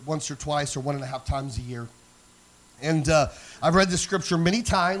once or twice or 1.5 times a year. And I've read the scripture many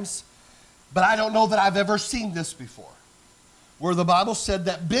times, but I don't know that I've ever seen this before. Where the Bible said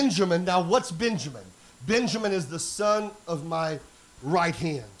that Benjamin, now what's Benjamin? Benjamin is the son of my right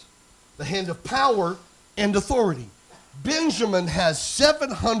hand, the hand of power and authority. Benjamin has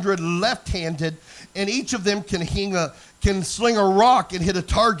 700 left-handed, and each of them can sling a rock and hit a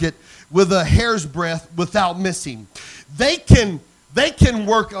target with a hair's breadth without missing. They can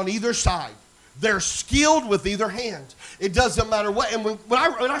work on either side. They're skilled with either hand. It doesn't matter what. And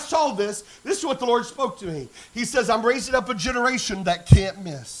when I saw this is what the Lord spoke to me. He says, I'm raising up a generation that can't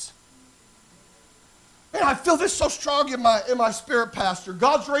miss. Man, I feel this so strong in my spirit, Pastor.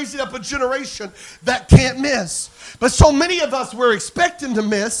 God's raising up a generation that can't miss. But so many of us, we're expecting to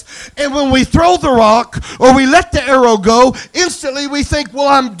miss. And when we throw the rock or we let the arrow go, instantly we think, well,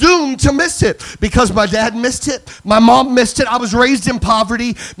 I'm doomed to miss it. Because my dad missed it. My mom missed it. I was raised in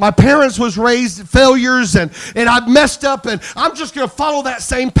poverty. My parents was raised failures. And I messed up. And I'm just going to follow that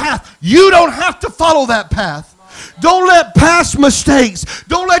same path. You don't have to follow that path. Don't let past mistakes,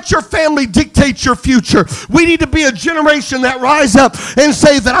 don't let your family dictate your future. We need to be a generation that rise up and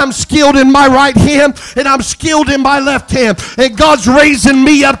say that I'm skilled in my right hand and I'm skilled in my left hand. And God's raising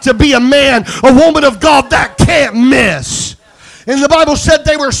me up to be a man, a woman of God that can't miss. And the Bible said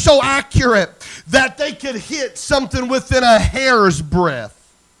they were so accurate that they could hit something within a hair's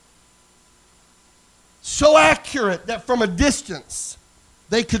breadth. So accurate that from a distance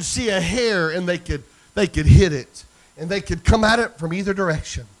they could see a hair and they could hit it, and they could come at it from either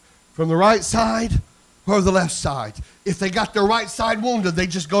direction, from the right side or the left side. If they got their right side wounded, they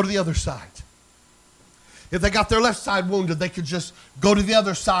just go to the other side. If they got their left side wounded, they could just go to the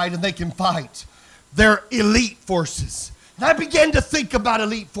other side and they can fight. They're elite forces. And I began to think about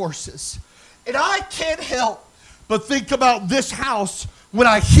elite forces. And I can't help but think about this house when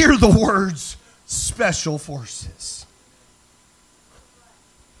I hear the words special forces.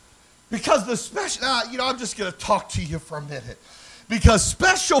 Because the special, I'm just going to talk to you for a minute. Because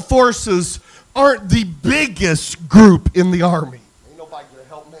special forces aren't the biggest group in the Army. Ain't nobody going to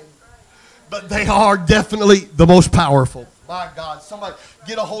help me. But they are definitely the most powerful. My God, somebody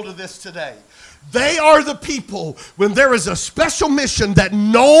get a hold of this today. They are the people, when there is a special mission that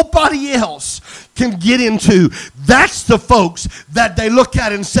nobody else can get into, that's the folks that they look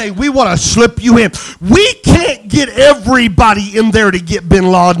at and say, we want to slip you in. We can't get everybody in there to get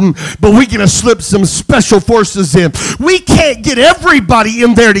bin Laden, but we're going to slip some special forces in. We can't get everybody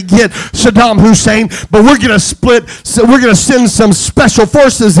in there to get Saddam Hussein, but we're going to send some special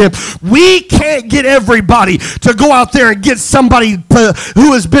forces in. We can't get everybody to go out there and get somebody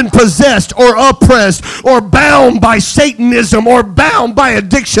who has been possessed or oppressed or bound by Satanism or bound by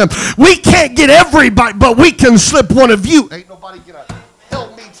addiction. We can't get everybody, but we can slip one of you. Ain't nobody gonna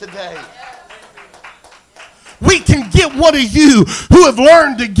help me today. We can get one of you who have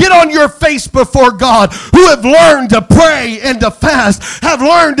learned to get on your face before God, who have learned to pray and to fast, have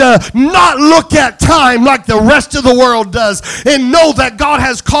learned to not look at time like the rest of the world does, and know that God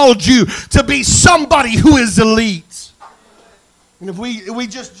has called you to be somebody who is elite. And if we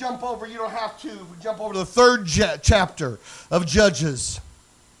just jump over, you don't have to, we jump over to the third chapter of Judges.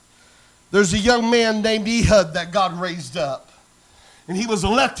 There's a young man named Ehud that God raised up. And he was a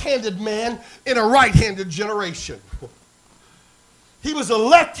left-handed man in a right-handed generation. He was a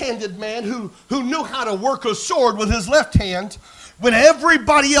left-handed man who knew how to work a sword with his left hand when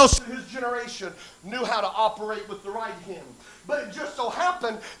everybody else in his generation knew how to operate with the right hand. But it just so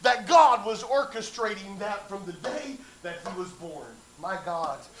happened that God was orchestrating that from the day that he was born. My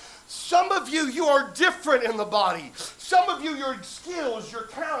God. Some of you, you are different in the body. Some of you, your skills, your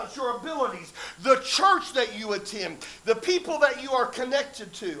talents, your abilities, the church that you attend, the people that you are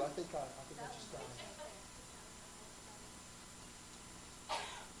connected to. I think I just got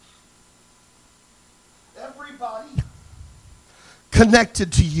it. Everybody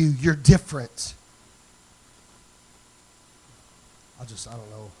connected to you, you're different. I don't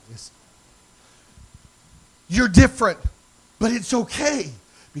know. You're different, but it's okay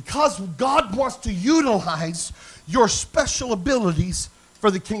because God wants to utilize your special abilities for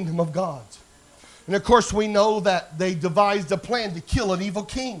the kingdom of God. And of course, we know that they devised a plan to kill an evil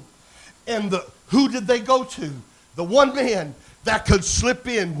king. And who did they go to? The one man that could slip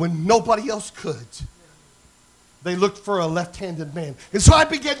in when nobody else could. They looked for a left-handed man. And so I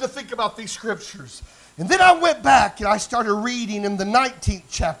began to think about these scriptures. And then I went back and I started reading in the 19th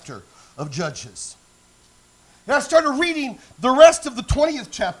chapter of Judges. And I started reading the rest of the 20th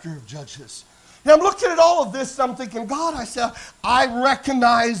chapter of Judges. And I'm looking at all of this and I'm thinking, God, I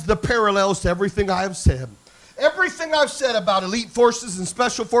recognize the parallels to everything I have said. Everything I've said about elite forces and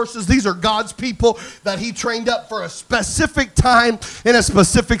special forces, these are God's people that he trained up for a specific time in a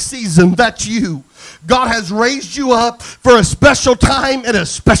specific season. That's you. God has raised you up for a special time and a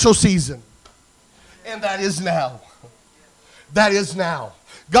special season. And that is now. That is now.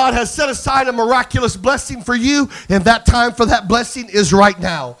 God has set aside a miraculous blessing for you, and that time for that blessing is right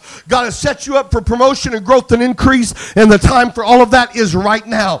now. God has set you up for promotion and growth and increase, and the time for all of that is right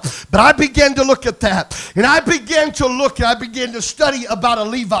now. But I began to look at that, and I began to study about a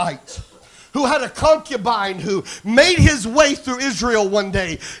Levite who had a concubine who made his way through Israel one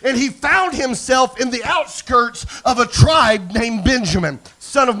day, and he found himself in the outskirts of a tribe named Benjamin,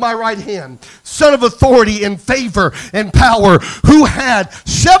 son of my right hand, son of authority and favor and power, who had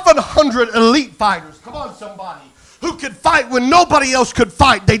 700 elite fighters. Come on, somebody. Who could fight when nobody else could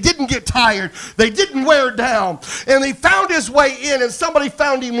fight. They didn't get tired. They didn't wear down. And he found his way in, and somebody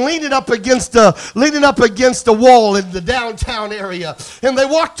found him leaning up against a wall in the downtown area. And they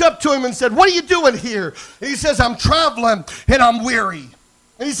walked up to him and said, "What are you doing here?" And he says, "I'm traveling and I'm weary."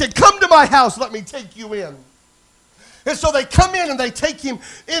 And he said, "Come to my house. Let me take you in." And so they come in and they take him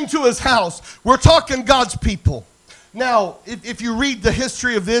into his house. We're talking God's people. Now, if you read the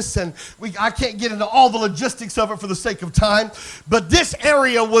history of this, and I can't get into all the logistics of it for the sake of time, but this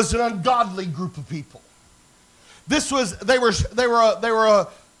area was an ungodly group of people. The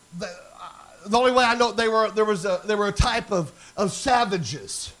only way I know they were a type of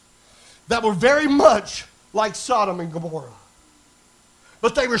savages that were very much like Sodom and Gomorrah.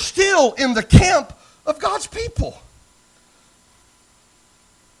 But they were still in the camp of God's people.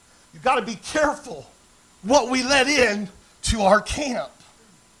 You've got to be careful what we let in to our camp.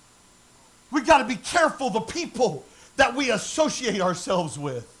 We've got to be careful the people that we associate ourselves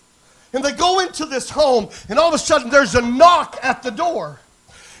with. And they go into this home, and all of a sudden there's a knock at the door.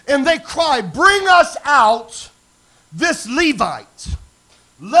 And they cry, "Bring us out this Levite.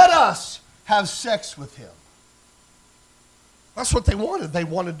 Let us have sex with him." That's what they wanted. They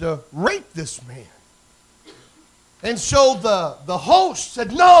wanted to rape this man. And so the host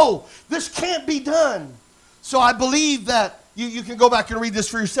said, no, this can't be done. So I believe that you can go back and read this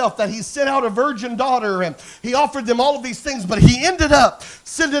for yourself, that he sent out a virgin daughter and he offered them all of these things, but he ended up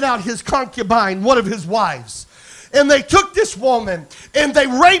sending out his concubine, one of his wives. And they took this woman and they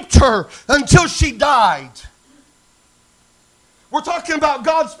raped her until she died. We're talking about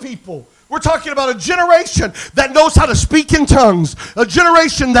God's people. We're talking about a generation that knows how to speak in tongues, a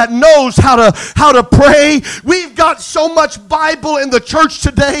generation that knows how to pray. We've got so much Bible in the church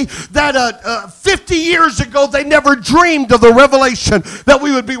today that 50 years ago they never dreamed of the revelation that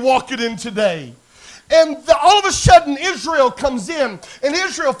we would be walking in today. And all of a sudden, Israel comes in, and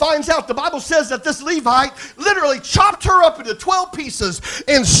Israel finds out, the Bible says that this Levite literally chopped her up into 12 pieces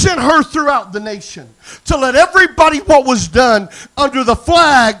and sent her throughout the nation to let everybody what was done under the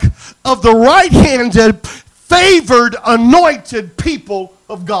flag of the right-handed, favored, anointed people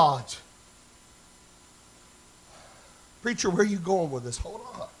of God. Preacher, where are you going with this? Hold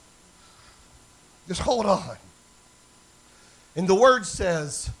on. Just hold on. And the word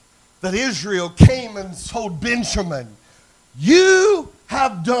says that Israel came and told Benjamin, you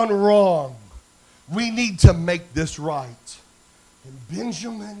have done wrong. We need to make this right. And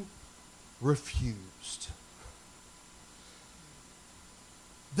Benjamin refused.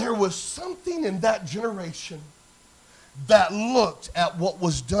 There was something in that generation that looked at what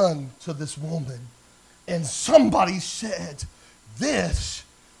was done to this woman, and somebody said, this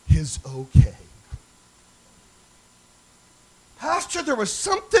is okay. Pastor, there was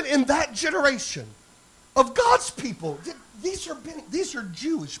something in that generation of God's people. These are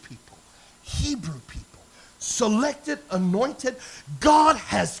Jewish people, Hebrew people, selected, anointed. God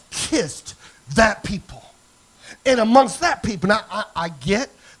has kissed that people. And amongst that people, now I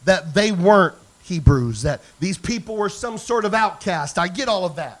get that they weren't Hebrews, that these people were some sort of outcast. I get all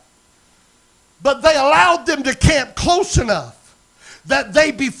of that. But they allowed them to camp close enough that they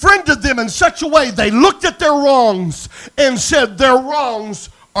befriended them in such a way they looked at their wrongs and said their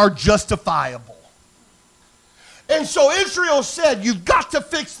wrongs are justifiable. And so Israel said, you've got to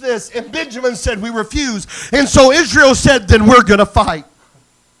fix this. And Benjamin said, we refuse. And so Israel said, then we're going to fight.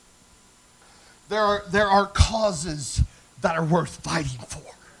 There are causes that are worth fighting for.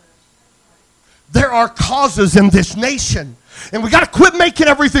 There are causes in this nation. And we got to quit making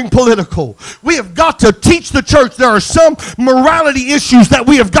everything political. We have got to teach the church there are some morality issues that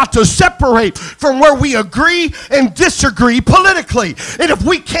we have got to separate from where we agree and disagree politically. And if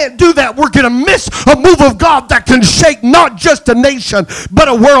we can't do that, we're going to miss a move of God that can shake not just a nation, but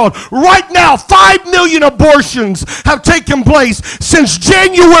a world. Right now, 5 million abortions have taken place since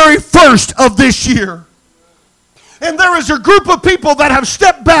January 1st of this year. And there is a group of people that have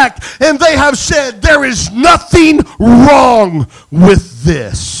stepped back and they have said, there is nothing wrong with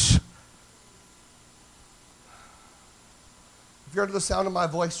this. If you're under the sound of my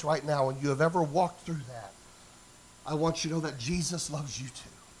voice right now and you have ever walked through that, I want you to know that Jesus loves you too.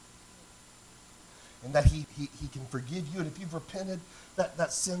 And that he can forgive you. And if you've repented,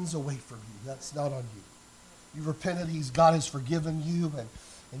 that sin's away from you. That's not on you. You've repented, God has forgiven you,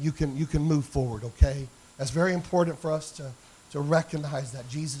 and you can move forward, okay? That's very important for us to recognize that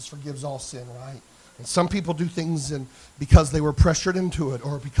Jesus forgives all sin, right? And some people do things because they were pressured into it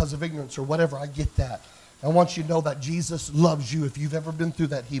or because of ignorance or whatever. I get that. I want you to know that Jesus loves you. If you've ever been through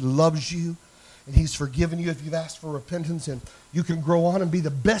that, he loves you. And he's forgiven you if you've asked for repentance. And you can grow on and be the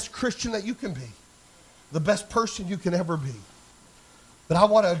best Christian that you can be. The best person you can ever be. But I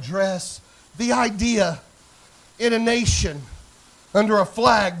want to address the idea in a nation under a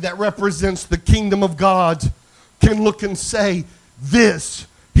flag that represents the kingdom of God can look and say, this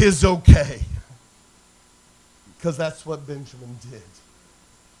is okay. Because that's what Benjamin did.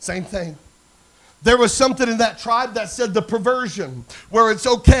 Same thing. There was something in that tribe that said the perversion, where it's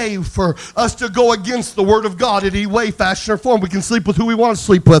okay for us to go against the word of God in any way, fashion, or form. We can sleep with who we want to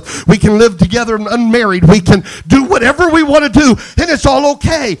sleep with. We can live together unmarried. We can do whatever we want to do, and it's all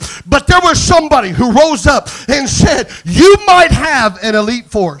okay. But there was somebody who rose up and said, you might have an elite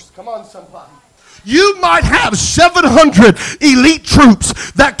force. Come on, somebody. You might have 700 elite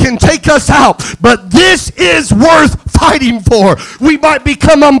troops that can take us out, but this is worth fighting for. We might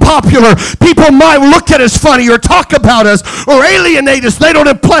become unpopular. People might look at us funny or talk about us or alienate us. They don't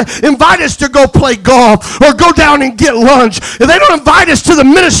invite us to go play golf or go down and get lunch. They don't invite us to the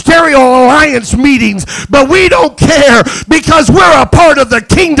ministerial alliance meetings, but we don't care because we're a part of the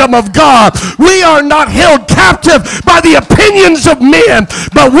kingdom of God. We are not held captive by the opinions of men,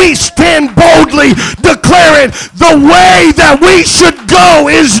 but we stand boldly declaring the way that we should go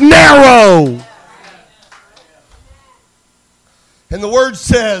is narrow. And the word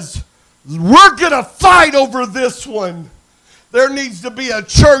says, we're going to fight over this one. There needs to be a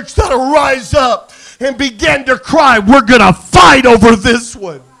church that'll rise up and begin to cry, we're going to fight over this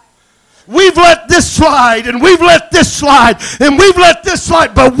one. We've let this slide, and we've let this slide, and we've let this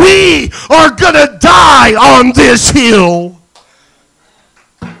slide, but we are going to die on this hill.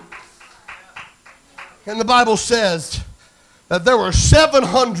 And the Bible says that there were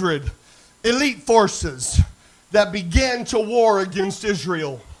 700 elite forces that began to war against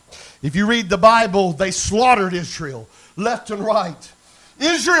Israel. If you read the Bible, they slaughtered Israel left and right.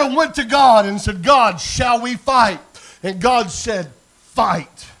 Israel went to God and said, God, shall we fight? And God said,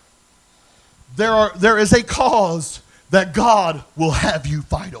 fight. There is a cause that God will have you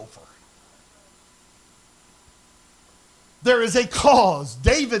fight over. There is a cause.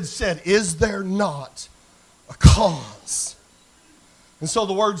 David said, is there not a cause? And so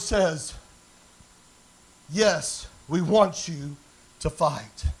the word says, yes, we want you to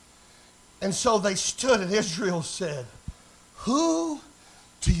fight. And so they stood, and Israel said, who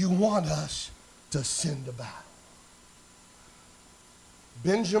do you want us to send to battle?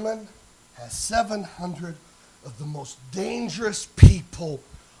 Benjamin has 700 of the most dangerous people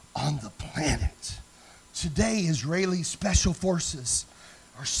on the planet. Today, Israeli special forces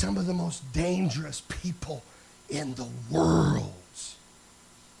are some of the most dangerous people in the world.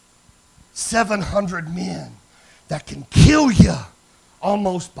 700 men that can kill you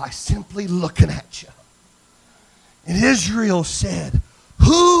almost by simply looking at you. And Israel said,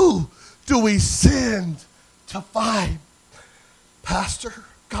 who do we send to fight? Pastor,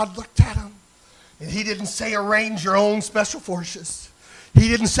 God looked at him, and he didn't say arrange your own special forces. He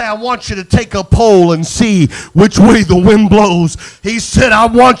didn't say, I want you to take a poll and see which way the wind blows. He said, I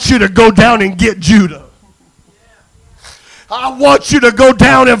want you to go down and get Judah. I want you to go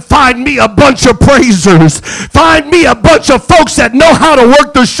down and find me a bunch of praisers. Find me a bunch of folks that know how to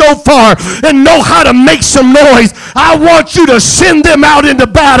work the shofar and know how to make some noise. I want you to send them out into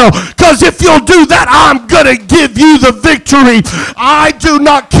battle, because if you'll do that, I'm going to give you the victory. I do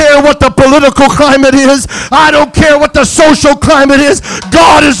not care what the political climate is. I don't care what the social climate is.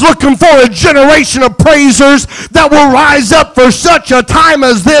 God is looking for a generation of praisers that will rise up for such a time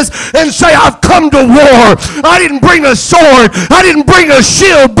as this and say, I've come to war. I didn't bring a sword. I didn't bring a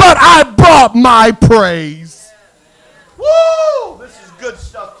shield, but I brought my praise. Woo! This is good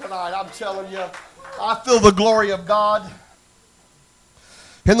stuff tonight, I'm telling you. I feel the glory of God.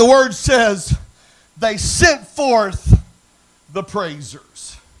 And the word says, they sent forth the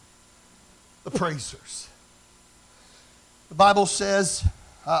praisers. The praisers. The Bible says,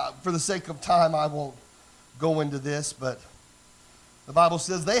 for the sake of time, I won't go into this, but the Bible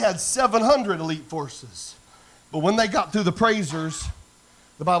says they had 700 elite forces. But when they got through the praisers,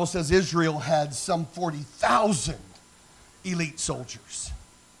 the Bible says Israel had some 40,000 elite soldiers.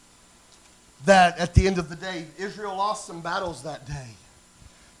 That at the end of the day, Israel lost some battles that day.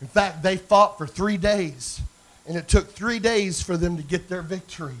 In fact, they fought for 3 days, and it took 3 days for them to get their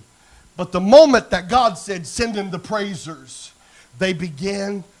victory. But the moment that God said, send in the praisers, they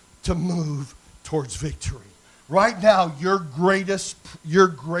began to move towards victory. Right now, your greatest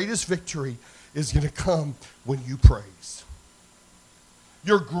victory is going to come when you praise.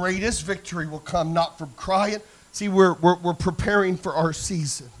 Your greatest victory will come not from crying. See, we're preparing for our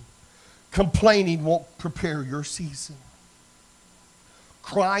season. Complaining won't prepare your season.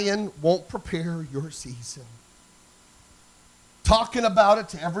 Crying won't prepare your season. Talking about it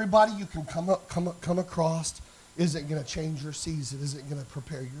to everybody you can come across isn't going to change your season, isn't going to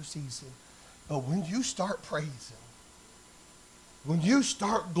prepare your season. But when you start praising, when you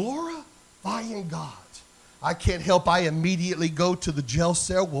start glorifying God, I can't help, I immediately go to the jail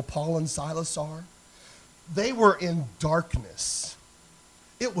cell where Paul and Silas are. They were in darkness.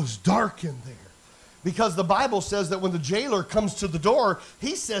 It was dark in there. Because the Bible says that when the jailer comes to the door,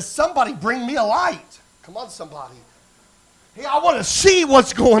 he says, somebody bring me a light. Come on, somebody. Hey, I want to see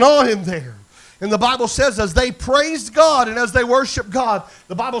what's going on in there. And the Bible says as they praised God and as they worshiped God,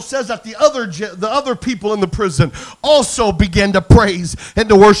 the Bible says that the other people in the prison also began to praise and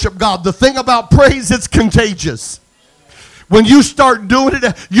to worship God. The thing about praise, it's contagious. When you start doing it,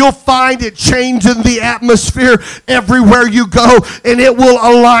 you'll find it changing the atmosphere everywhere you go, and it will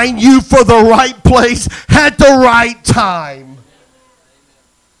align you for the right place at the right time.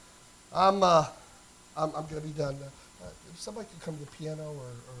 I'm going to be done. If somebody could come to the piano, or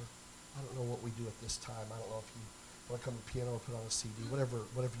I don't know what we do at this time. I don't know if you want to come to the piano or put on a CD, whatever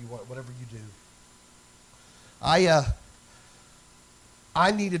you want, whatever you do. I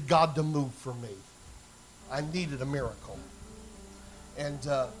needed God to move for me. I needed a miracle. And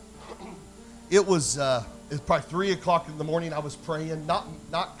it was probably 3 o'clock in the morning. I was praying,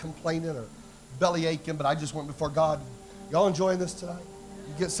 not complaining or belly aching, but I just went before God. Y'all enjoying this tonight?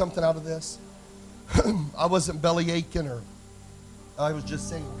 You get something out of this? I wasn't belly aching, or I was just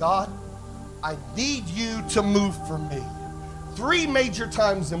saying, God, I need you to move for me. 3 major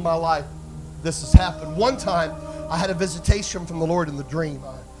times in my life this has happened. One time, I had a visitation from the Lord in the dream.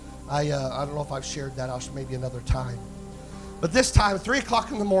 I don't know if I've shared that. Maybe another time. But this time, 3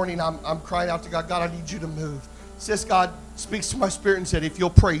 o'clock in the morning, I'm crying out to God, God, I need you to move. Sis, God speaks to my spirit and said, if you'll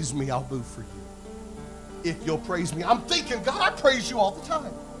praise me, I'll move for you. If you'll praise me. I'm thinking, God, I praise you all the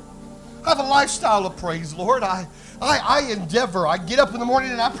time. I have a lifestyle of praise, Lord. I endeavor. I get up in the morning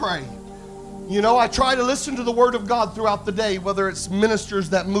and I pray. You know, I try to listen to the Word of God throughout the day, whether it's ministers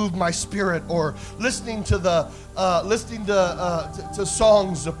that move my spirit or listening to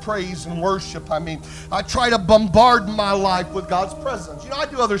songs of praise and worship. I mean, I try to bombard my life with God's presence. You know, I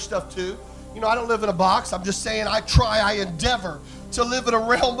do other stuff too. You know, I don't live in a box. I'm just saying I endeavor to live in a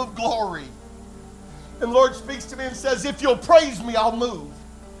realm of glory. And the Lord speaks to me and says, if you'll praise me, I'll move.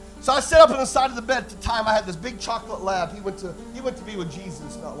 So I sat up on the side of the bed at the time. I had this big chocolate lab. He went to be with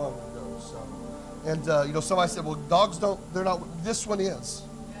Jesus not long ago. And, you know, somebody said, well, dogs they're not, this one is.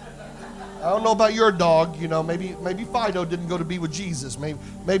 I don't know about your dog, you know, maybe Fido didn't go to be with Jesus.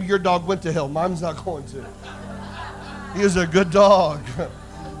 Maybe your dog went to hell. Mine's not going to. He is a good dog.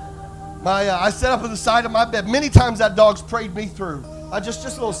 I sat up on the side of my bed. Many times that dog's prayed me through. Just a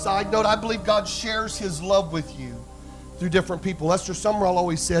little side note, I believe God shares his love with you through different people. Lester Sumrall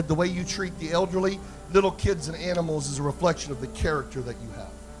always said, the way you treat the elderly, little kids, and animals is a reflection of the character that you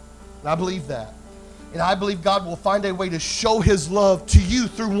have. And I believe that. And I believe God will find a way to show his love to you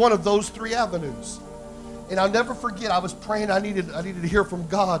through one of those 3 avenues. And I'll never forget, I was praying, I needed to hear from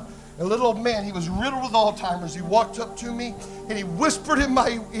God. And a little old man, he was riddled with Alzheimer's. He walked up to me and he whispered in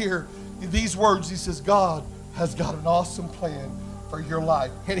my ear these words. He says, God has got an awesome plan for your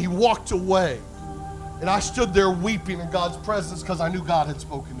life. And he walked away. And I stood there weeping in God's presence because I knew God had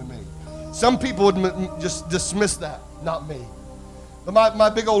spoken to me. Some people would just dismiss that, not me. But my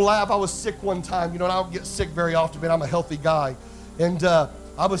big old lab, I was sick one time. You know, and I don't get sick very often, man. I'm a healthy guy. And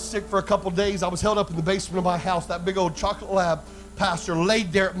I was sick for a couple days. I was held up in the basement of my house. That big old chocolate lab pastor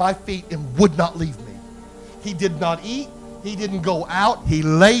laid there at my feet and would not leave me. He did not eat. He didn't go out. He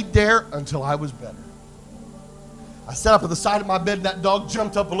laid there until I was better. I sat up at the side of my bed, and that dog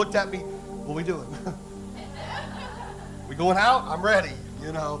jumped up and looked at me. What are we doing? We going out? I'm ready.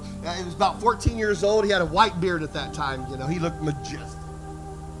 You know, he was about 14 years old. He had a white beard at that time. You know, he looked majestic.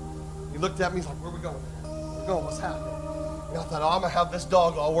 He looked at me. He's like, where are we going? Where are we going? What's happening? And I thought, I'm going to have this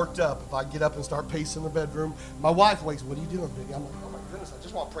dog all worked up if I get up and start pacing the bedroom. My wife waits, what are you doing, baby? I'm like, oh, my goodness, I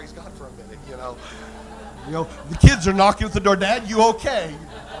just want to praise God for a minute, you know. You know, the kids are knocking at the door. Dad, you okay?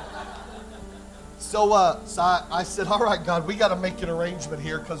 So I said, all right, God, we got to make an arrangement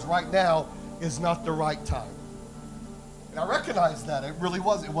here because right now is not the right time. And I recognized that. It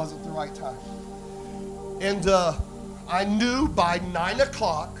wasn't the right time. And I knew by 9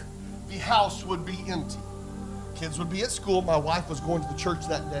 o'clock the house would be empty. Kids would be at school. My wife was going to the church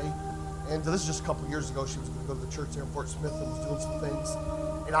that day. And this is just a couple years ago. She was going to go to the church there in Fort Smith and was doing some things.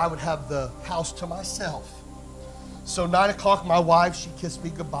 And I would have the house to myself. So 9 o'clock, my wife, she kissed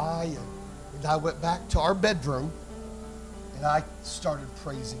me goodbye. And I went back to our bedroom. And I started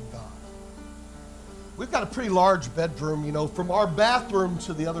praising God. We've got a pretty large bedroom, you know, from our bathroom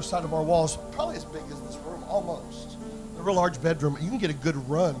to the other side of our walls, probably as big as this room, almost. A real large bedroom. You can get a good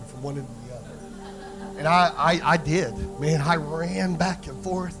run from one end to the other. And I did. Man, I ran back and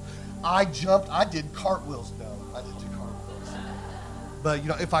forth. I jumped. I did cartwheels. No, I didn't do cartwheels. But, you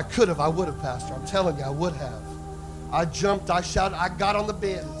know, if I could have, I would have, Pastor. I'm telling you, I would have. I jumped. I shouted. I got on the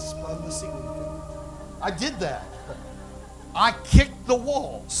bed and spun the ceiling fan. I did that. I kicked the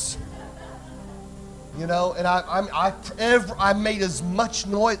walls. You know, and I made as much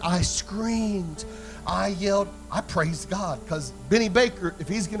noise. I screamed. I yelled. I praised God because Benny Baker, if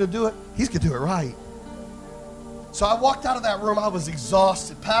he's going to do it, he's going to do it right. So I walked out of that room. I was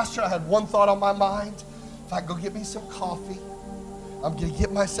exhausted. Pastor, I had one thought on my mind. If I go get me some coffee, I'm going to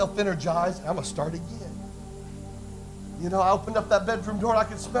get myself energized, and I'm going to start again. You know, I opened up that bedroom door, and I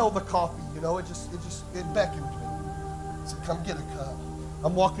could smell the coffee. You know, it beckoned me. I said, come get a cup.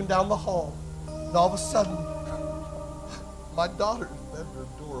 I'm walking down the hall. And all of a sudden, my daughter's bedroom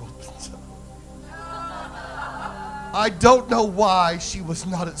door opens up. I don't know why she was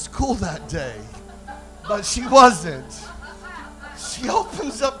not at school that day, but she wasn't. She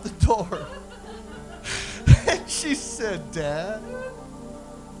opens up the door, and she said, Dad,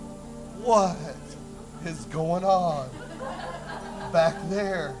 what is going on back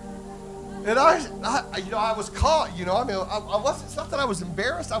there? And I was caught, I mean, I wasn't, it's not that I was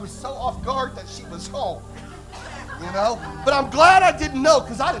embarrassed. I was so off guard that she was home, But I'm glad I didn't know,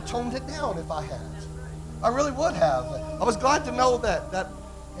 because I'd have toned it down if I had. I really would have. I was glad to know that.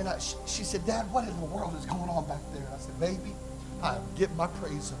 And she said, Dad, what in the world is going on back there? And I said, baby, I'm getting my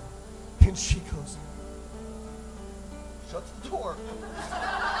praise on. And she goes, shut the door.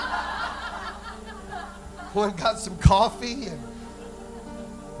 Went and got some coffee and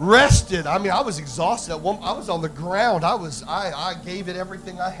rested. I mean, I was exhausted. I was on the ground. I gave it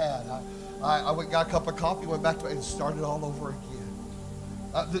everything I had. I went and got a cup of coffee, went back to it, and started all over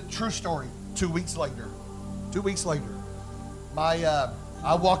again. The true story, 2 weeks later,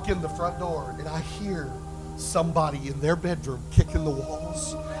 I walk in the front door, and I hear somebody in their bedroom kicking the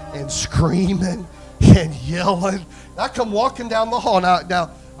walls and screaming and yelling. And I come walking down the hall.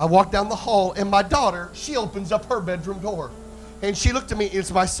 Now, I walk down the hall, and my daughter, she opens up her bedroom door. And she looked at me.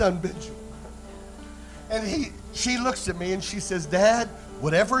 It's my son, Benjamin. And she looks at me, and she says, Dad,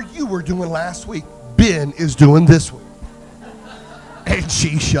 whatever you were doing last week, Ben is doing this week. And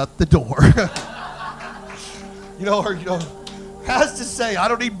she shut the door. Has to say, I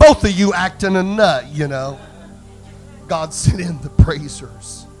don't need both of you acting a nut, God sent in the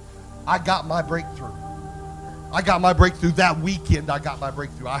praisers. I got my breakthrough. That weekend. I got my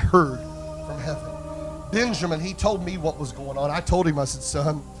breakthrough. I heard from heaven. Benjamin, he told me what was going on. I told him, I said,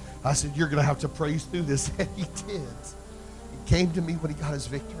 son, you're going to have to praise through this. And he did. He came to me when he got his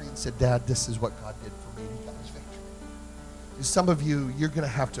victory and said, Dad, this is what God did for me. And he got his victory. And some of you, you're going to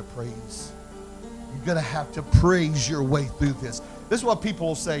have to praise. You're going to have to praise your way through this. This is what people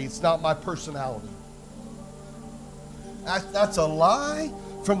will say. It's not my personality. That's a lie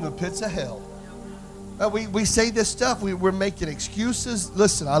from the pits of hell. We say this stuff. We're making excuses.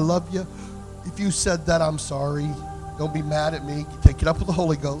 Listen, I love you. If you said that, I'm sorry. Don't be mad at me. Take it up with the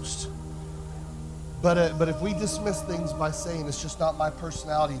Holy Ghost. But if we dismiss things by saying it's just not my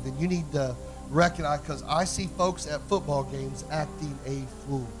personality, then you need to recognize, because I see folks at football games acting a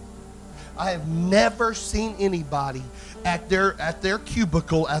fool. I have never seen anybody at their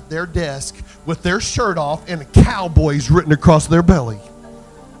cubicle, at their desk, with their shirt off and a Cowboys written across their belly.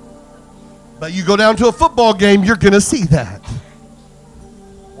 But you go down to a football game, you're going to see that.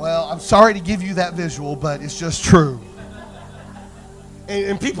 Well, I'm sorry to give you that visual, but it's just true.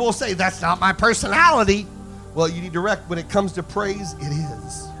 And people will say, that's not my personality. Well, you need to when it comes to praise, it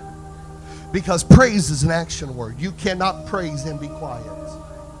is. Because praise is an action word. You cannot praise and be quiet.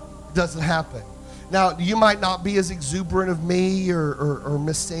 It doesn't happen. Now, you might not be as exuberant of me or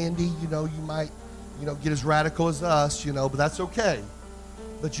Miss Sandy. You might, get as radical as us, but that's okay.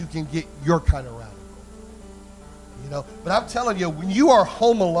 But you can get your kind of radical. But I'm telling you, when you are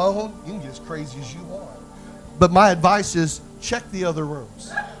home alone, you can get as crazy as you want. But my advice is check the other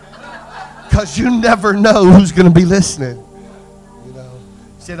rooms. Because you never know who's going to be listening.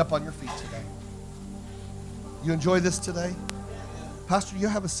 Stand up on your feet today. You enjoy this today? Pastor, you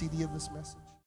have a CD of this message?